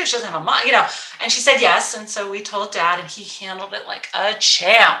going to do? She doesn't have a mom, And she said yes. And so we told Dad, and he handled it like a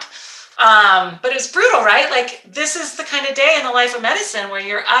champ. But it was brutal, right? Like, this is the kind of day in the life of medicine where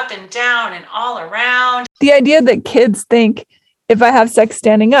you're up and down and all around. The idea that kids think, if I have sex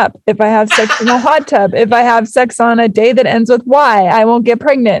standing up, if I have sex in a hot tub, if I have sex on a day that ends with Y, I won't get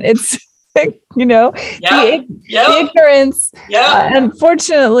pregnant. It's, the ignorance,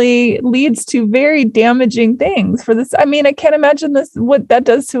 unfortunately, leads to very damaging things for this. I mean, I can't imagine what that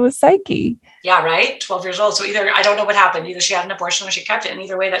does to a psyche. Yeah, right. 12 years old. So I don't know what happened. Either she had an abortion or she kept it. And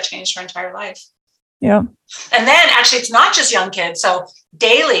either way, that changed her entire life. Yeah. And then actually, it's not just young kids. So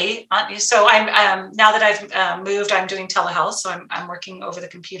daily, so I'm now that I've moved, I'm doing telehealth. So I'm working over the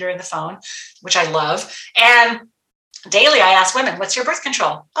computer and the phone, which I love. And daily, I ask women, what's your birth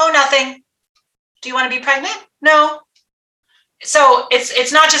control? Oh, nothing. Do you want to be pregnant? No. So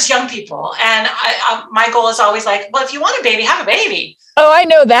it's not just young people. And my goal is always like, well, if you want a baby, have a baby. Oh, I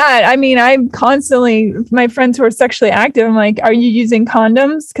know that. I mean, I'm constantly, my friends who are sexually active, I'm like, are you using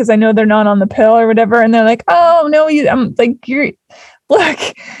condoms? Because I know they're not on the pill or whatever. And they're like, oh, no, I'm like, look.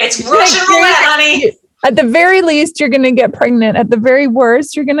 It's Russian roulette, honey. At the very least, you're going to get pregnant. At the very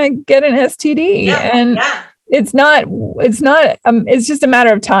worst, you're going to get an STD. It's not, it's just a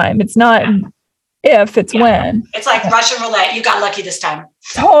matter of time. It's not if, it's when. It's like Russian roulette. You got lucky this time.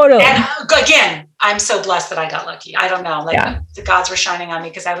 Totally. And again, I'm so blessed that I got lucky. I don't know. The gods were shining on me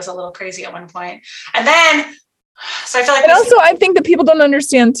because I was a little crazy at one point. And then, so I feel like. And also, I think that people don't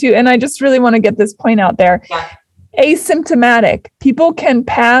understand too. And I just really want to get this point out there. Yeah. Asymptomatic people can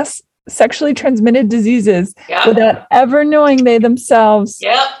pass sexually transmitted diseases without ever knowing they themselves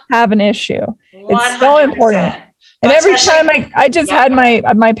have an issue. 100%. It's so important. And every time I just had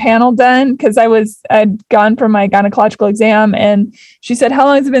my panel done because I'd gone for my gynecological exam, and she said, "How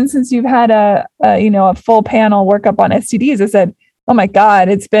long has it been since you've had a full panel workup on STDs?" I said, "Oh my God,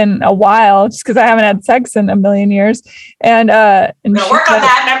 it's been a while just because I haven't had sex in a million years." And work on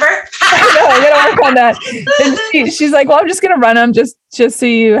that, remember? I know, I'm gonna work on that. And she's like, "Well, I'm just gonna run them just so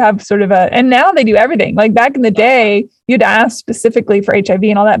you have sort of and now they do everything. Like back in the day, you'd ask specifically for HIV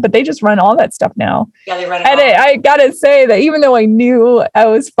and all that, but they just run all that stuff now." Yeah, they run it. And I gotta say that even though I knew I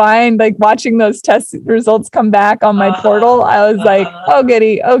was fine, like watching those test results come back on my portal, I was like, oh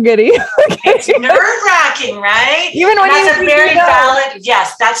goody. It's nerve-wracking, right? Even when that's a very valid,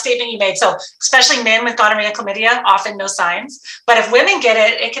 that statement you made. So especially men with gonorrhea and chlamydia, often no signs. But if women get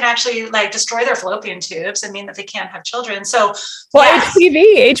it, it can actually like destroy their fallopian tubes and mean that they can't have children. So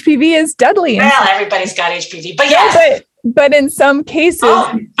HPV is deadly. Well, everybody's got HPV, but yes. But in some cases,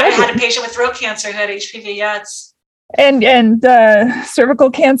 I had a patient with throat cancer who had HPV. Yeah, and cervical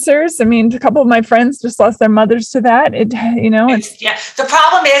cancers. I mean, a couple of my friends just lost their mothers to that. The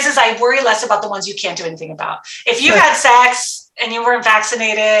problem is I worry less about the ones you can't do anything about. If you had sex and you weren't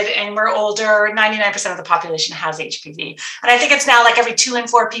vaccinated and we're older, 99% of the population has HPV. And I think it's now like every 2 in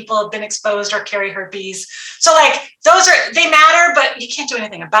 4 people have been exposed or carry herpes. So like they matter, but you can't do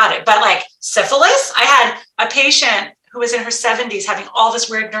anything about it. But like syphilis, I had a patient who was in her 70s having all this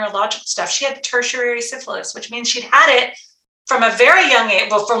weird neurological stuff. She had tertiary syphilis, which means she'd had it from a very young age,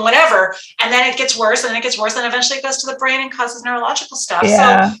 from whenever, and then it gets worse, and then it gets worse, and eventually it goes to the brain and causes neurological stuff.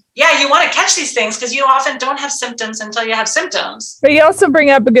 Yeah. So you want to catch these things because you often don't have symptoms until you have symptoms. But you also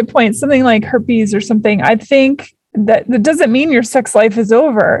bring up a good point, something like herpes or something. I think that doesn't mean your sex life is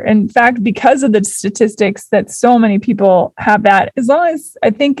over. In fact, because of the statistics that so many people have that, as long as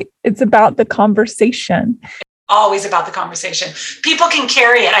I think it's about the conversation. Always about the conversation. People can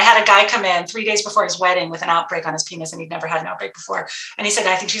carry it. I had a guy come in 3 days before his wedding with an outbreak on his penis, and he'd never had an outbreak before. And he said,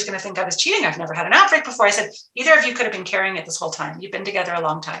 "I think she's going to think I was cheating. I've never had an outbreak before." I said, "Either of you could have been carrying it this whole time. You've been together a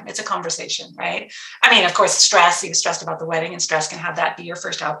long time. It's a conversation, right?" I mean, of course, stress. He was stressed about the wedding, and stress can have that be your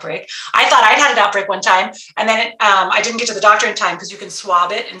first outbreak. I thought I'd had an outbreak one time, and then I didn't get to the doctor in time because you can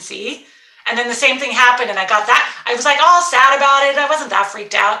swab it and see. And then the same thing happened, and I got that. I was like all sad about it. I wasn't that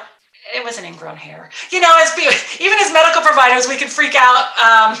freaked out. It was an ingrown hair. Even as medical providers, we can freak out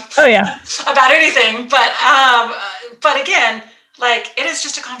about anything. But again, like it is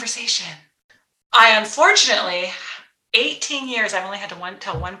just a conversation. I unfortunately, 18 years, I've only had to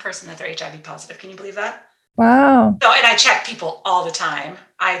tell one person that they're HIV positive. Can you believe that? Wow. So, and I check people all the time.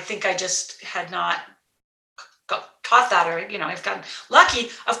 I think I just had not caught that, or I've gotten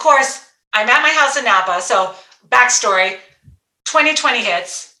lucky. Of course, I'm at my house in Napa. So backstory, 2020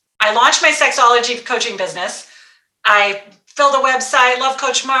 hits. I launched my sexology coaching business. I build a website, Love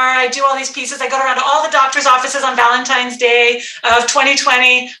Coach Mara. I do all these pieces. I go around to all the doctor's offices on Valentine's Day of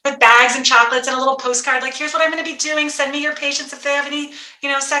 2020 with bags and chocolates and a little postcard. Like, here's what I'm going to be doing. Send me your patients if they have any,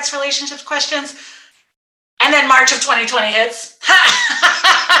 sex relationships questions. And then March of 2020 hits.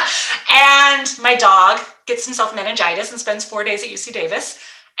 And my dog gets himself meningitis and spends 4 days at UC Davis.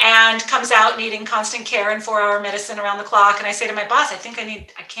 And comes out needing constant care and 4-hour medicine around the clock. And I say to my boss, I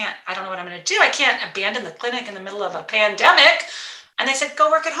don't know what I'm going to do. I can't abandon the clinic in the middle of a pandemic. And they said, go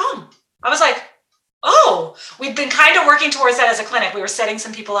work at home. I was like, oh, we've been kind of working towards that as a clinic. We were setting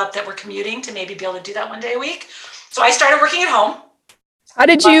some people up that were commuting to maybe be able to do that 1 day a week. So I started working at home. How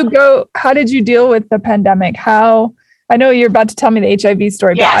did you deal with the pandemic? I know you're about to tell me the HIV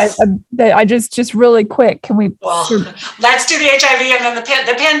story, yes. But I just really quick, can we? Well, let's do the HIV, and then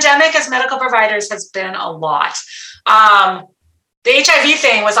the pandemic as medical providers has been a lot. The HIV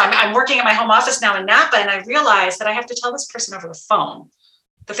thing was I'm working at my home office now in Napa, and I realized that I have to tell this person over the phone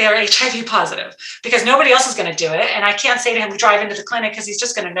that they are HIV positive because nobody else is going to do it. And I can't say to him, drive into the clinic, because he's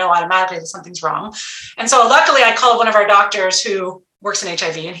just going to know automatically that something's wrong. And so luckily I called one of our doctors who works in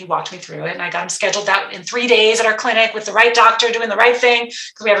HIV, and he walked me through it. And I got him scheduled out in 3 days at our clinic with the right doctor doing the right thing,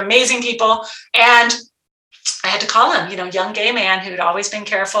 because we have amazing people. And I had to call him, young gay man who'd always been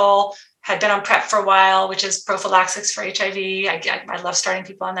careful, had been on PrEP for a while, which is prophylaxis for HIV. I love starting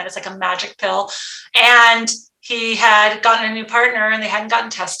people on that. It's like a magic pill. And he had gotten a new partner, and they hadn't gotten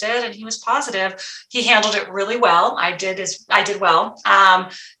tested, and he was positive. He handled it really well. I did well.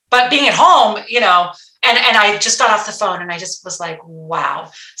 But being at home, and I just got off the phone and I just was like, wow.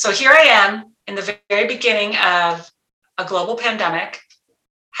 So here I am in the very beginning of a global pandemic,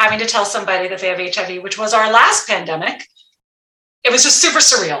 having to tell somebody that they have HIV, which was our last pandemic. It was just super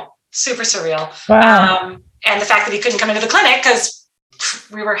surreal. Wow. And the fact that he couldn't come into the clinic because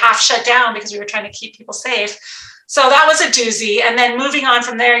we were half shut down because we were trying to keep people safe. So that was a doozy. And then moving on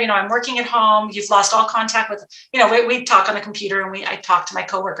from there, I'm working at home. You've lost all contact with, we talk on the computer and I talk to my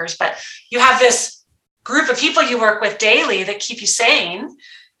coworkers, but you have this group of people you work with daily that keep you sane.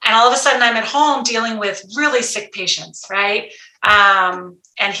 And all of a sudden I'm at home dealing with really sick patients, right?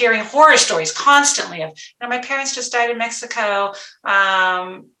 And hearing horror stories constantly of, my parents just died in Mexico.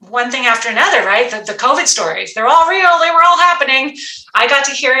 One thing after another, right? The COVID stories, they're all real. They were all happening. I got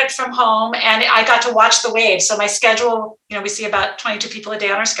to hear it from home and I got to watch the waves. So my schedule, we see about 22 people a day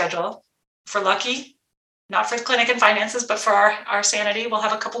on our schedule. If we're lucky, not for the clinic and finances, but for our sanity, we'll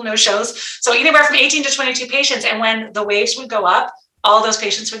have a couple no-shows. So anywhere from 18 to 22 patients. And when the waves would go up, all those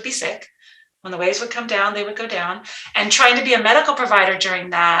patients would be sick. When the waves would come down, they would go down. And trying to be a medical provider during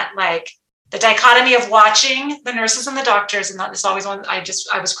that, like the dichotomy of watching the nurses and the doctors, and that is always one, I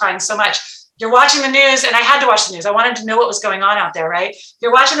was crying so much. You're watching the news, and I had to watch the news. I wanted to know what was going on out there, right?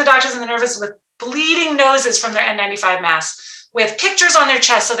 You're watching the doctors and the nurses with bleeding noses from their N95 masks, with pictures on their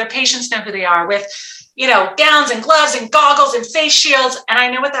chest so their patients know who they are, with gowns and gloves and goggles and face shields. And I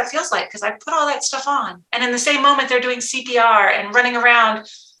know what that feels like because I put all that stuff on. And in the same moment, they're doing CPR and running around.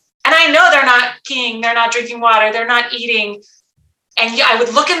 And I know they're not peeing, they're not drinking water, they're not eating. And I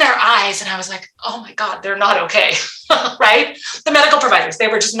would look in their eyes and I was like, oh my God, they're not okay, right? The medical providers, they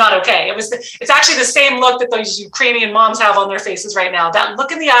were just not okay. It's actually the same look that those Ukrainian moms have on their faces right now. That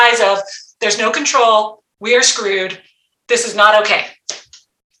look in the eyes of, there's no control, we are screwed, this is not okay.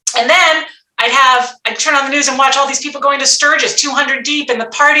 And then I'd turn on the news and watch all these people going to Sturgis, 200 deep, and the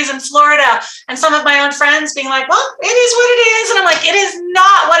parties in Florida, and some of my own friends being like, well, it is what it is. And I'm like, it is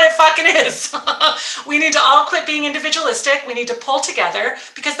not what it fucking is. We need to all quit being individualistic. We need to pull together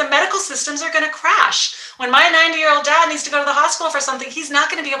because the medical systems are going to crash. When my 90-year-old dad needs to go to the hospital for something, he's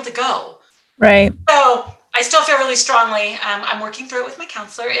not going to be able to go. Right. So I still feel really strongly. I'm working through it with my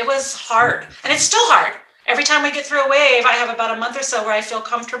counselor. It was hard, and it's still hard. Every time we get through a wave, I have about a month or so where I feel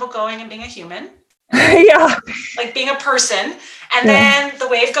comfortable going and being a human. Yeah. Like being a person. And then the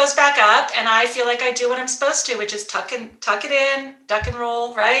wave goes back up and I feel like I do what I'm supposed to, which is tuck it in, duck and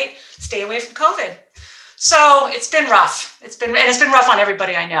roll, right? Stay away from COVID. So it's been rough. It's been rough on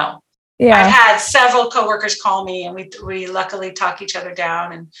everybody I know. Yeah. I've had several coworkers call me and we luckily talk each other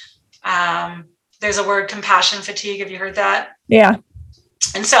down. And there's a word, compassion fatigue. Have you heard that? Yeah.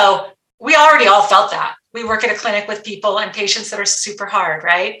 And so we already all felt that. We work at a clinic with people and patients that are super hard,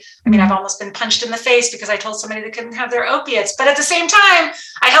 right? I mean, I've almost been punched in the face because I told somebody they couldn't have their opiates. But at the same time,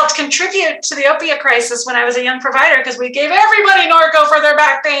 I helped contribute to the opiate crisis when I was a young provider because we gave everybody Norco for their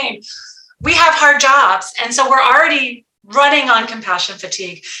back pain. We have hard jobs. And so we're already running on compassion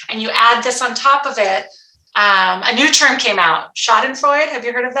fatigue. And you add this on top of it. A new term came out, Schadenfreude. Have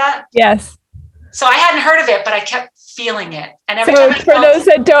you heard of that? Yes. So I hadn't heard of it, but I kept feeling it. And every so time for those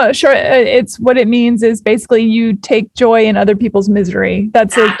that don't, sure, it's what it means is basically you take joy in other people's misery.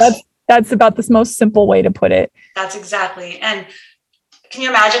 That's about the most simple way to put it. That's exactly. And can you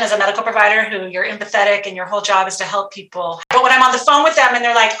imagine as a medical provider who you're empathetic and your whole job is to help people. But when I'm on the phone with them and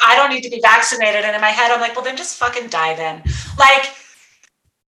they're like, I don't need to be vaccinated. And in my head, I'm like, well, then just fucking die then. Like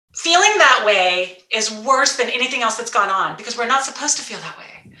feeling that way is worse than anything else that's gone on because we're not supposed to feel that way.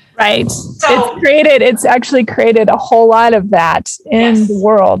 Right. So it's actually created a whole lot of that in the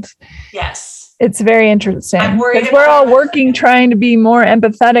world. Yes. It's very interesting. I'm worried because we're all working, trying to be more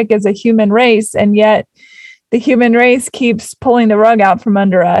empathetic as a human race. And yet the human race keeps pulling the rug out from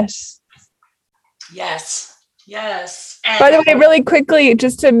under us. Yes. Yes. And by the way, really quickly,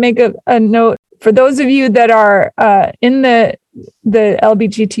 just to make a note, for those of you that are in the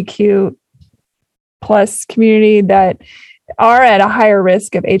LGBTQ plus community that are at a higher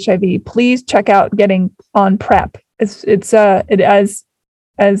risk of HIV, please check out getting on PrEP. As she said,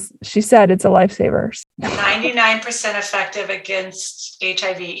 it's a lifesaver. 99% effective against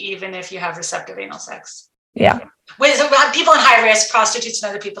HIV, even if you have receptive anal sex. Yeah. With people in high risk, prostitutes and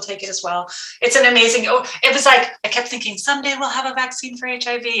other people take it as well. It's an amazing, it was like, I kept thinking someday we'll have a vaccine for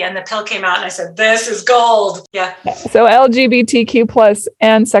HIV. And the pill came out and I said, this is gold. Yeah. So LGBTQ plus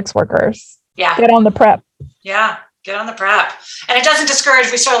and sex workers. Yeah. Get on the PrEP. Yeah. Get on the PrEP. And it doesn't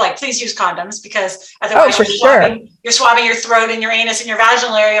discourage, we sort of like, please use condoms because otherwise you're swabbing your throat and your anus and your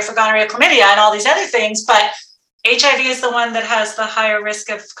vaginal area for gonorrhea, chlamydia and all these other things. But HIV is the one that has the higher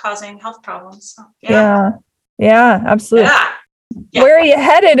risk of causing health problems. So, yeah, absolutely. Yeah. Yeah. Where are you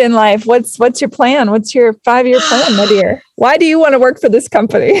headed in life? What's your plan? What's your 5-year plan, my dear? Why do you want to work for this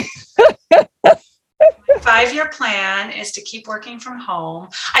company? 5-year plan is to keep working from home.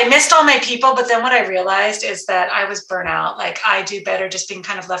 I missed all my people, but then what I realized is that I was burnout. Like, I do better just being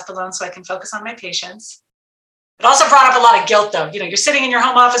kind of left alone so I can focus on my patients. It also brought up a lot of guilt, though. You're sitting in your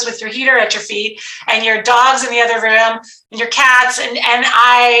home office with your heater at your feet and your dog's in the other room and your cats. And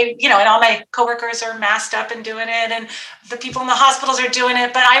I, and all my coworkers are masked up and doing it. And the people in the hospitals are doing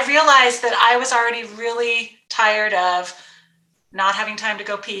it. But I realized that I was already really tired of not having time to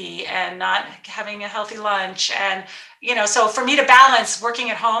go pee and not having a healthy lunch. And, so for me to balance working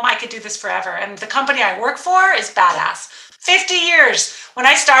at home, I could do this forever. And the company I work for is badass. 50 years. When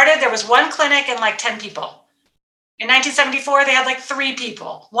I started, there was one clinic and like 10 people. In 1974, they had like 3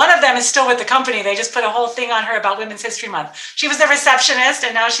 people. One of them is still with the company. They just put a whole thing on her about Women's History Month. She was the receptionist,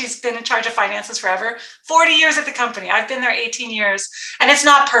 and now she's been in charge of finances forever. 40 years at the company. I've been there 18 years, and it's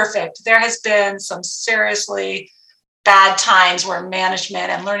not perfect. There has been some seriously bad times where management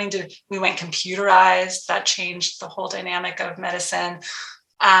and we went computerized. That changed the whole dynamic of medicine.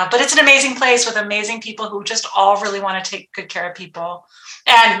 But it's an amazing place with amazing people who just all really want to take good care of people.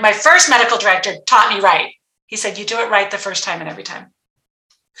 And my first medical director taught me right. He said, you do it right the first time and every time.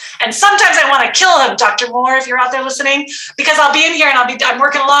 And sometimes I want to kill him, Dr. Moore, if you're out there listening, because I'll be in here and I'm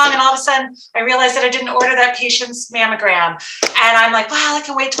working along and all of a sudden I realize that I didn't order that patient's mammogram. And I'm like, well, I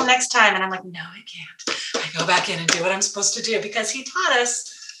can wait till next time. And I'm like, no, I can't. I go back in and do what I'm supposed to do because he taught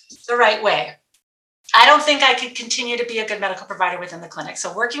us the right way. I don't think I could continue to be a good medical provider within the clinic.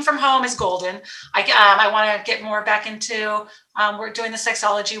 So working from home is golden. I want to get more back into we're doing the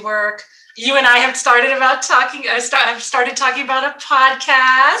sexology work. You and I have started talking about a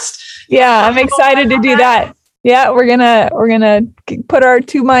podcast. Yeah, I'm excited to do that. Yeah, we're gonna put our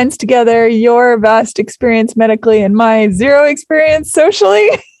 2 minds together, your vast experience medically and my 0 experience socially.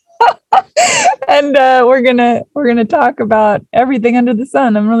 And we're gonna talk about everything under the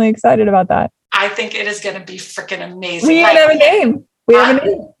sun. I'm really excited about that. I think it is gonna be freaking amazing. We even have a name.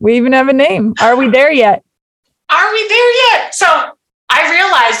 We even have a name. Are we there yet? Are we there yet? So I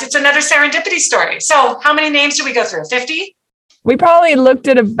realized it's another serendipity story. So how many names did we go through? 50? We probably looked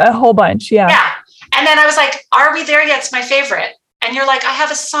at a whole bunch. Yeah. Yeah. And then I was like, are we there yet? It's my favorite. And you're like, I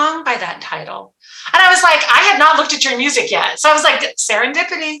have a song by that title. And I was like, I had not looked at your music yet. So I was like,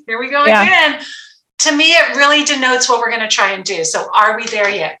 serendipity. Here we go again. To me, it really denotes what we're going to try and do. So are we there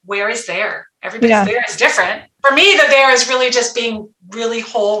yet? Where is there? Everybody's there is different. For me, the there is really just being really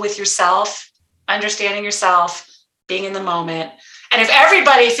whole with yourself, understanding yourself, being in the moment. And if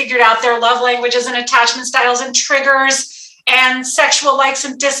everybody figured out their love languages and attachment styles and triggers and sexual likes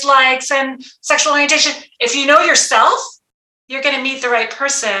and dislikes and sexual orientation, if you know yourself, you're going to meet the right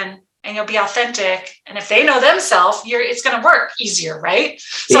person and you'll be authentic. And if they know themselves, it's going to work easier, right?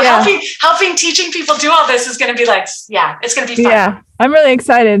 So helping teaching people do all this is going to be like, it's going to be fun. Yeah, I'm really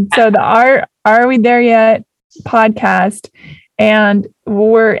excited. So the Are We There Yet podcast, and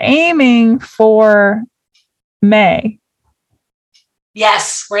we're aiming for May.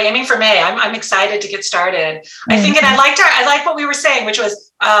 Yes, we're aiming for May. I'm excited to get started. I think, and I like what we were saying, which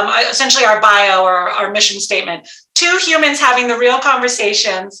was essentially our bio or our mission statement. 2 humans having the real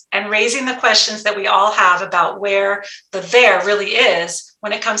conversations and raising the questions that we all have about where the there really is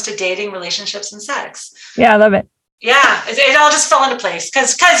when it comes to dating, relationships, and sex. Yeah, I love it. Yeah, it all just fell into place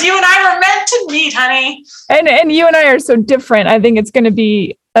because you and I were meant to meet, honey. And you and I are so different. I think it's going to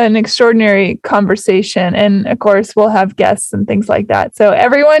be an extraordinary conversation. And of course, we'll have guests and things like that. So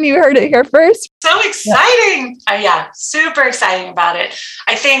everyone, you heard it here first. So exciting. Super exciting about it.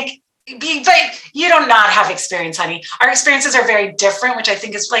 I think you do not have experience, honey. Our experiences are very different, which I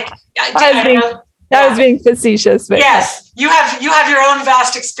think is like, I was being facetious. But yes, you have your own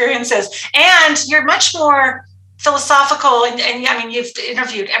vast experiences and you're much more philosophical. And I mean, you've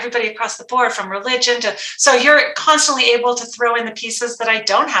interviewed everybody across the board from religion so you're constantly able to throw in the pieces that I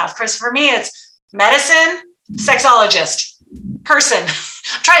don't have. Chris, for me, it's medicine, sexologist, person.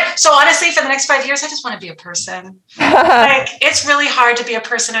 So honestly, for the next 5 years, I just want to be a person. It's really hard to be a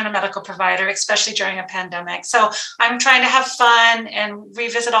person and a medical provider, especially during a pandemic. So I'm trying to have fun and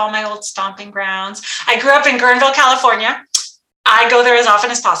revisit all my old stomping grounds. I grew up in Guerneville, California. I go there as often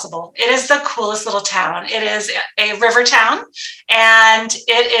as possible. It is the coolest little town. It is a river town, and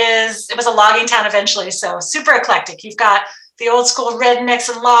it was a logging town eventually. So super eclectic. You've got the old school rednecks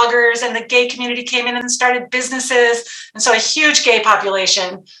and loggers, and the gay community came in and started businesses. And so a huge gay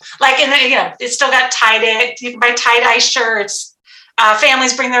population, it's still got tie-dye. You can buy tie-dye shirts.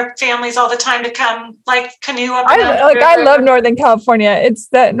 Families bring their families all the time to come like canoe up and down the I river. love Northern California. It's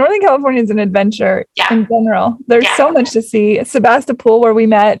that Northern California is an adventure in general. There's so much to see. Sebastopol, where we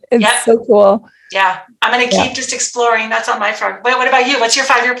met, is so cool. Yeah. I'm going to keep just exploring. That's on my front. What about you? What's your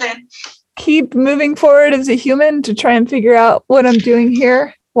 5-year plan? Keep moving forward as a human to try and figure out what I'm doing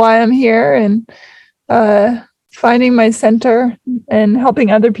here, why I'm here, and finding my center and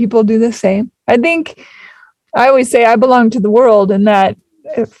helping other people do the same. I think I always say I belong to the world, and that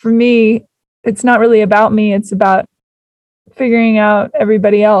for me, it's not really about me. It's about figuring out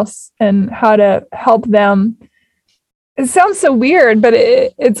everybody else and how to help them. It sounds so weird, but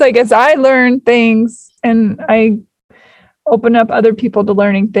it's like as I learn things and I open up other people to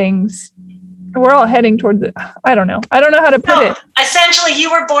learning things, we're all heading toward I don't know how to put it. Essentially,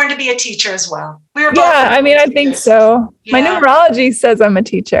 you were born to be a teacher as well. We were both. Yeah, I mean, I think so. Yeah. My numerology says I'm a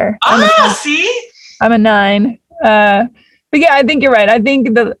teacher. See? I'm a 9. But yeah, I think you're right. I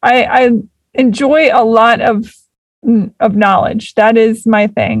think that I enjoy a lot of knowledge. That is my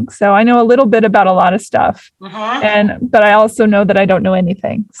thing. So I know a little bit about a lot of stuff, but I also know that I don't know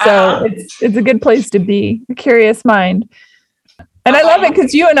anything. So it's a good place to be, a curious mind. And I love it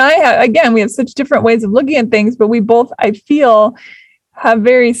because you and I we have such different ways of looking at things, but we both, I feel, have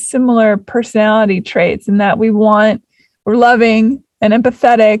very similar personality traits in that we're loving and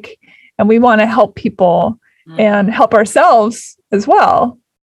empathetic, and we want to help people and help ourselves as well.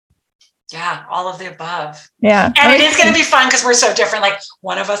 Yeah, all of the above. Yeah. And it is going to be fun because we're so different. Like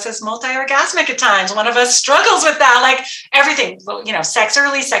one of us is multi-orgasmic at times. One of us struggles with that. Like everything, sex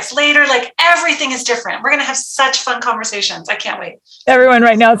early, sex later, like everything is different. We're going to have such fun conversations. I can't wait. Everyone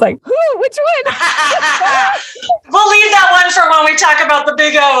right now is like, which one? We'll leave that one for when we talk about the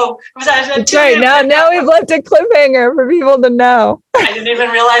big O. That's right. Now we've left a cliffhanger for people to know. I didn't even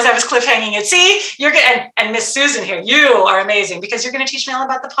realize I was cliffhanging it. See, you're good. And Miss Susan here, you are amazing because you're going to teach me all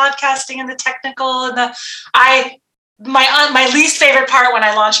about the podcasting and the technical and my least favorite part when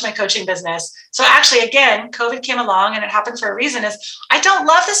I launched my coaching business. So actually, again, COVID came along and it happened for a reason is I don't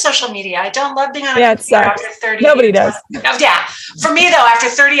love the social media. I don't love being on a computer after 30 Nobody does. Yeah. For me though, after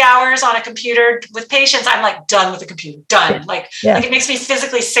 30 hours on a computer with patients, I'm like done with the computer, done. Like it makes me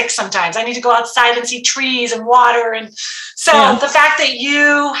physically sick sometimes. I need to go outside and see trees and water. And so the fact that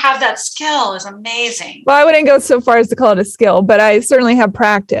you have that skill is amazing. Well, I wouldn't go so far as to call it a skill, but I certainly have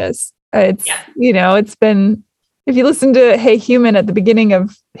practice. It's been, if you listen to Hey Human at the beginning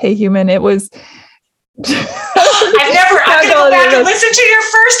of Hey Human, it was. I'm going to go back and listen to your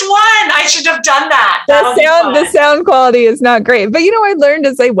first one. I should have done that. The sound quality is not great, but I learned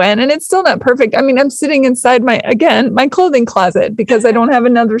as I went, and it's still not perfect. I mean, I'm sitting inside my clothing closet because I don't have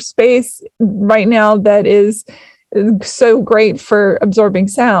another space right now that is so great for absorbing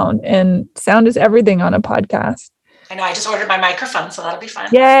sound, and sound is everything on a podcast. I know. I just ordered my microphone, so that'll be fun.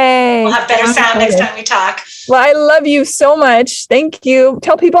 Yay. We'll have better sound next time we talk. Well, I love you so much. Thank you.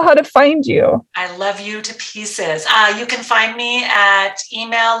 Tell people how to find you. I love you to pieces. You can find me at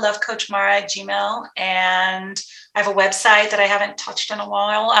email, lovecoachmara@gmail. And I have a website that I haven't touched in a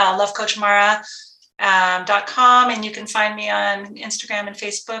while, lovecoachmara.com. And you can find me on Instagram and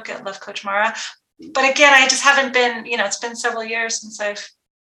Facebook at lovecoachmara. But again, I just haven't been, it's been several years since I've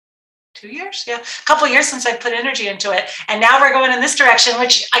 2 years? Yeah. A couple of years since I put energy into it. And now we're going in this direction,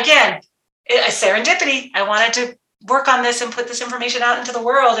 which again, a serendipity. I wanted to work on this and put this information out into the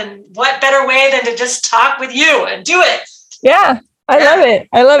world. And what better way than to just talk with you and do it? Yeah. I love it.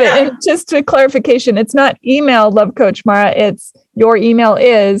 And just a clarification, it's not email Love Coach Mara. It's your email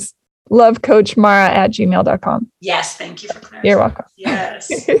is lovecoachmara@gmail.com. Yes. Thank you for clarifying. You're welcome. Yes.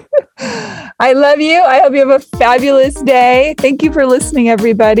 I love you. I hope you have a fabulous day. Thank you for listening,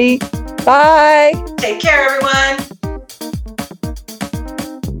 everybody. Bye. Take care, everyone.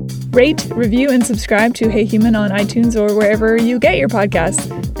 Rate, review, and subscribe to Hey Human on iTunes or wherever you get your podcasts.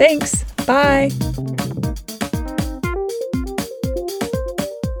 Thanks. Bye.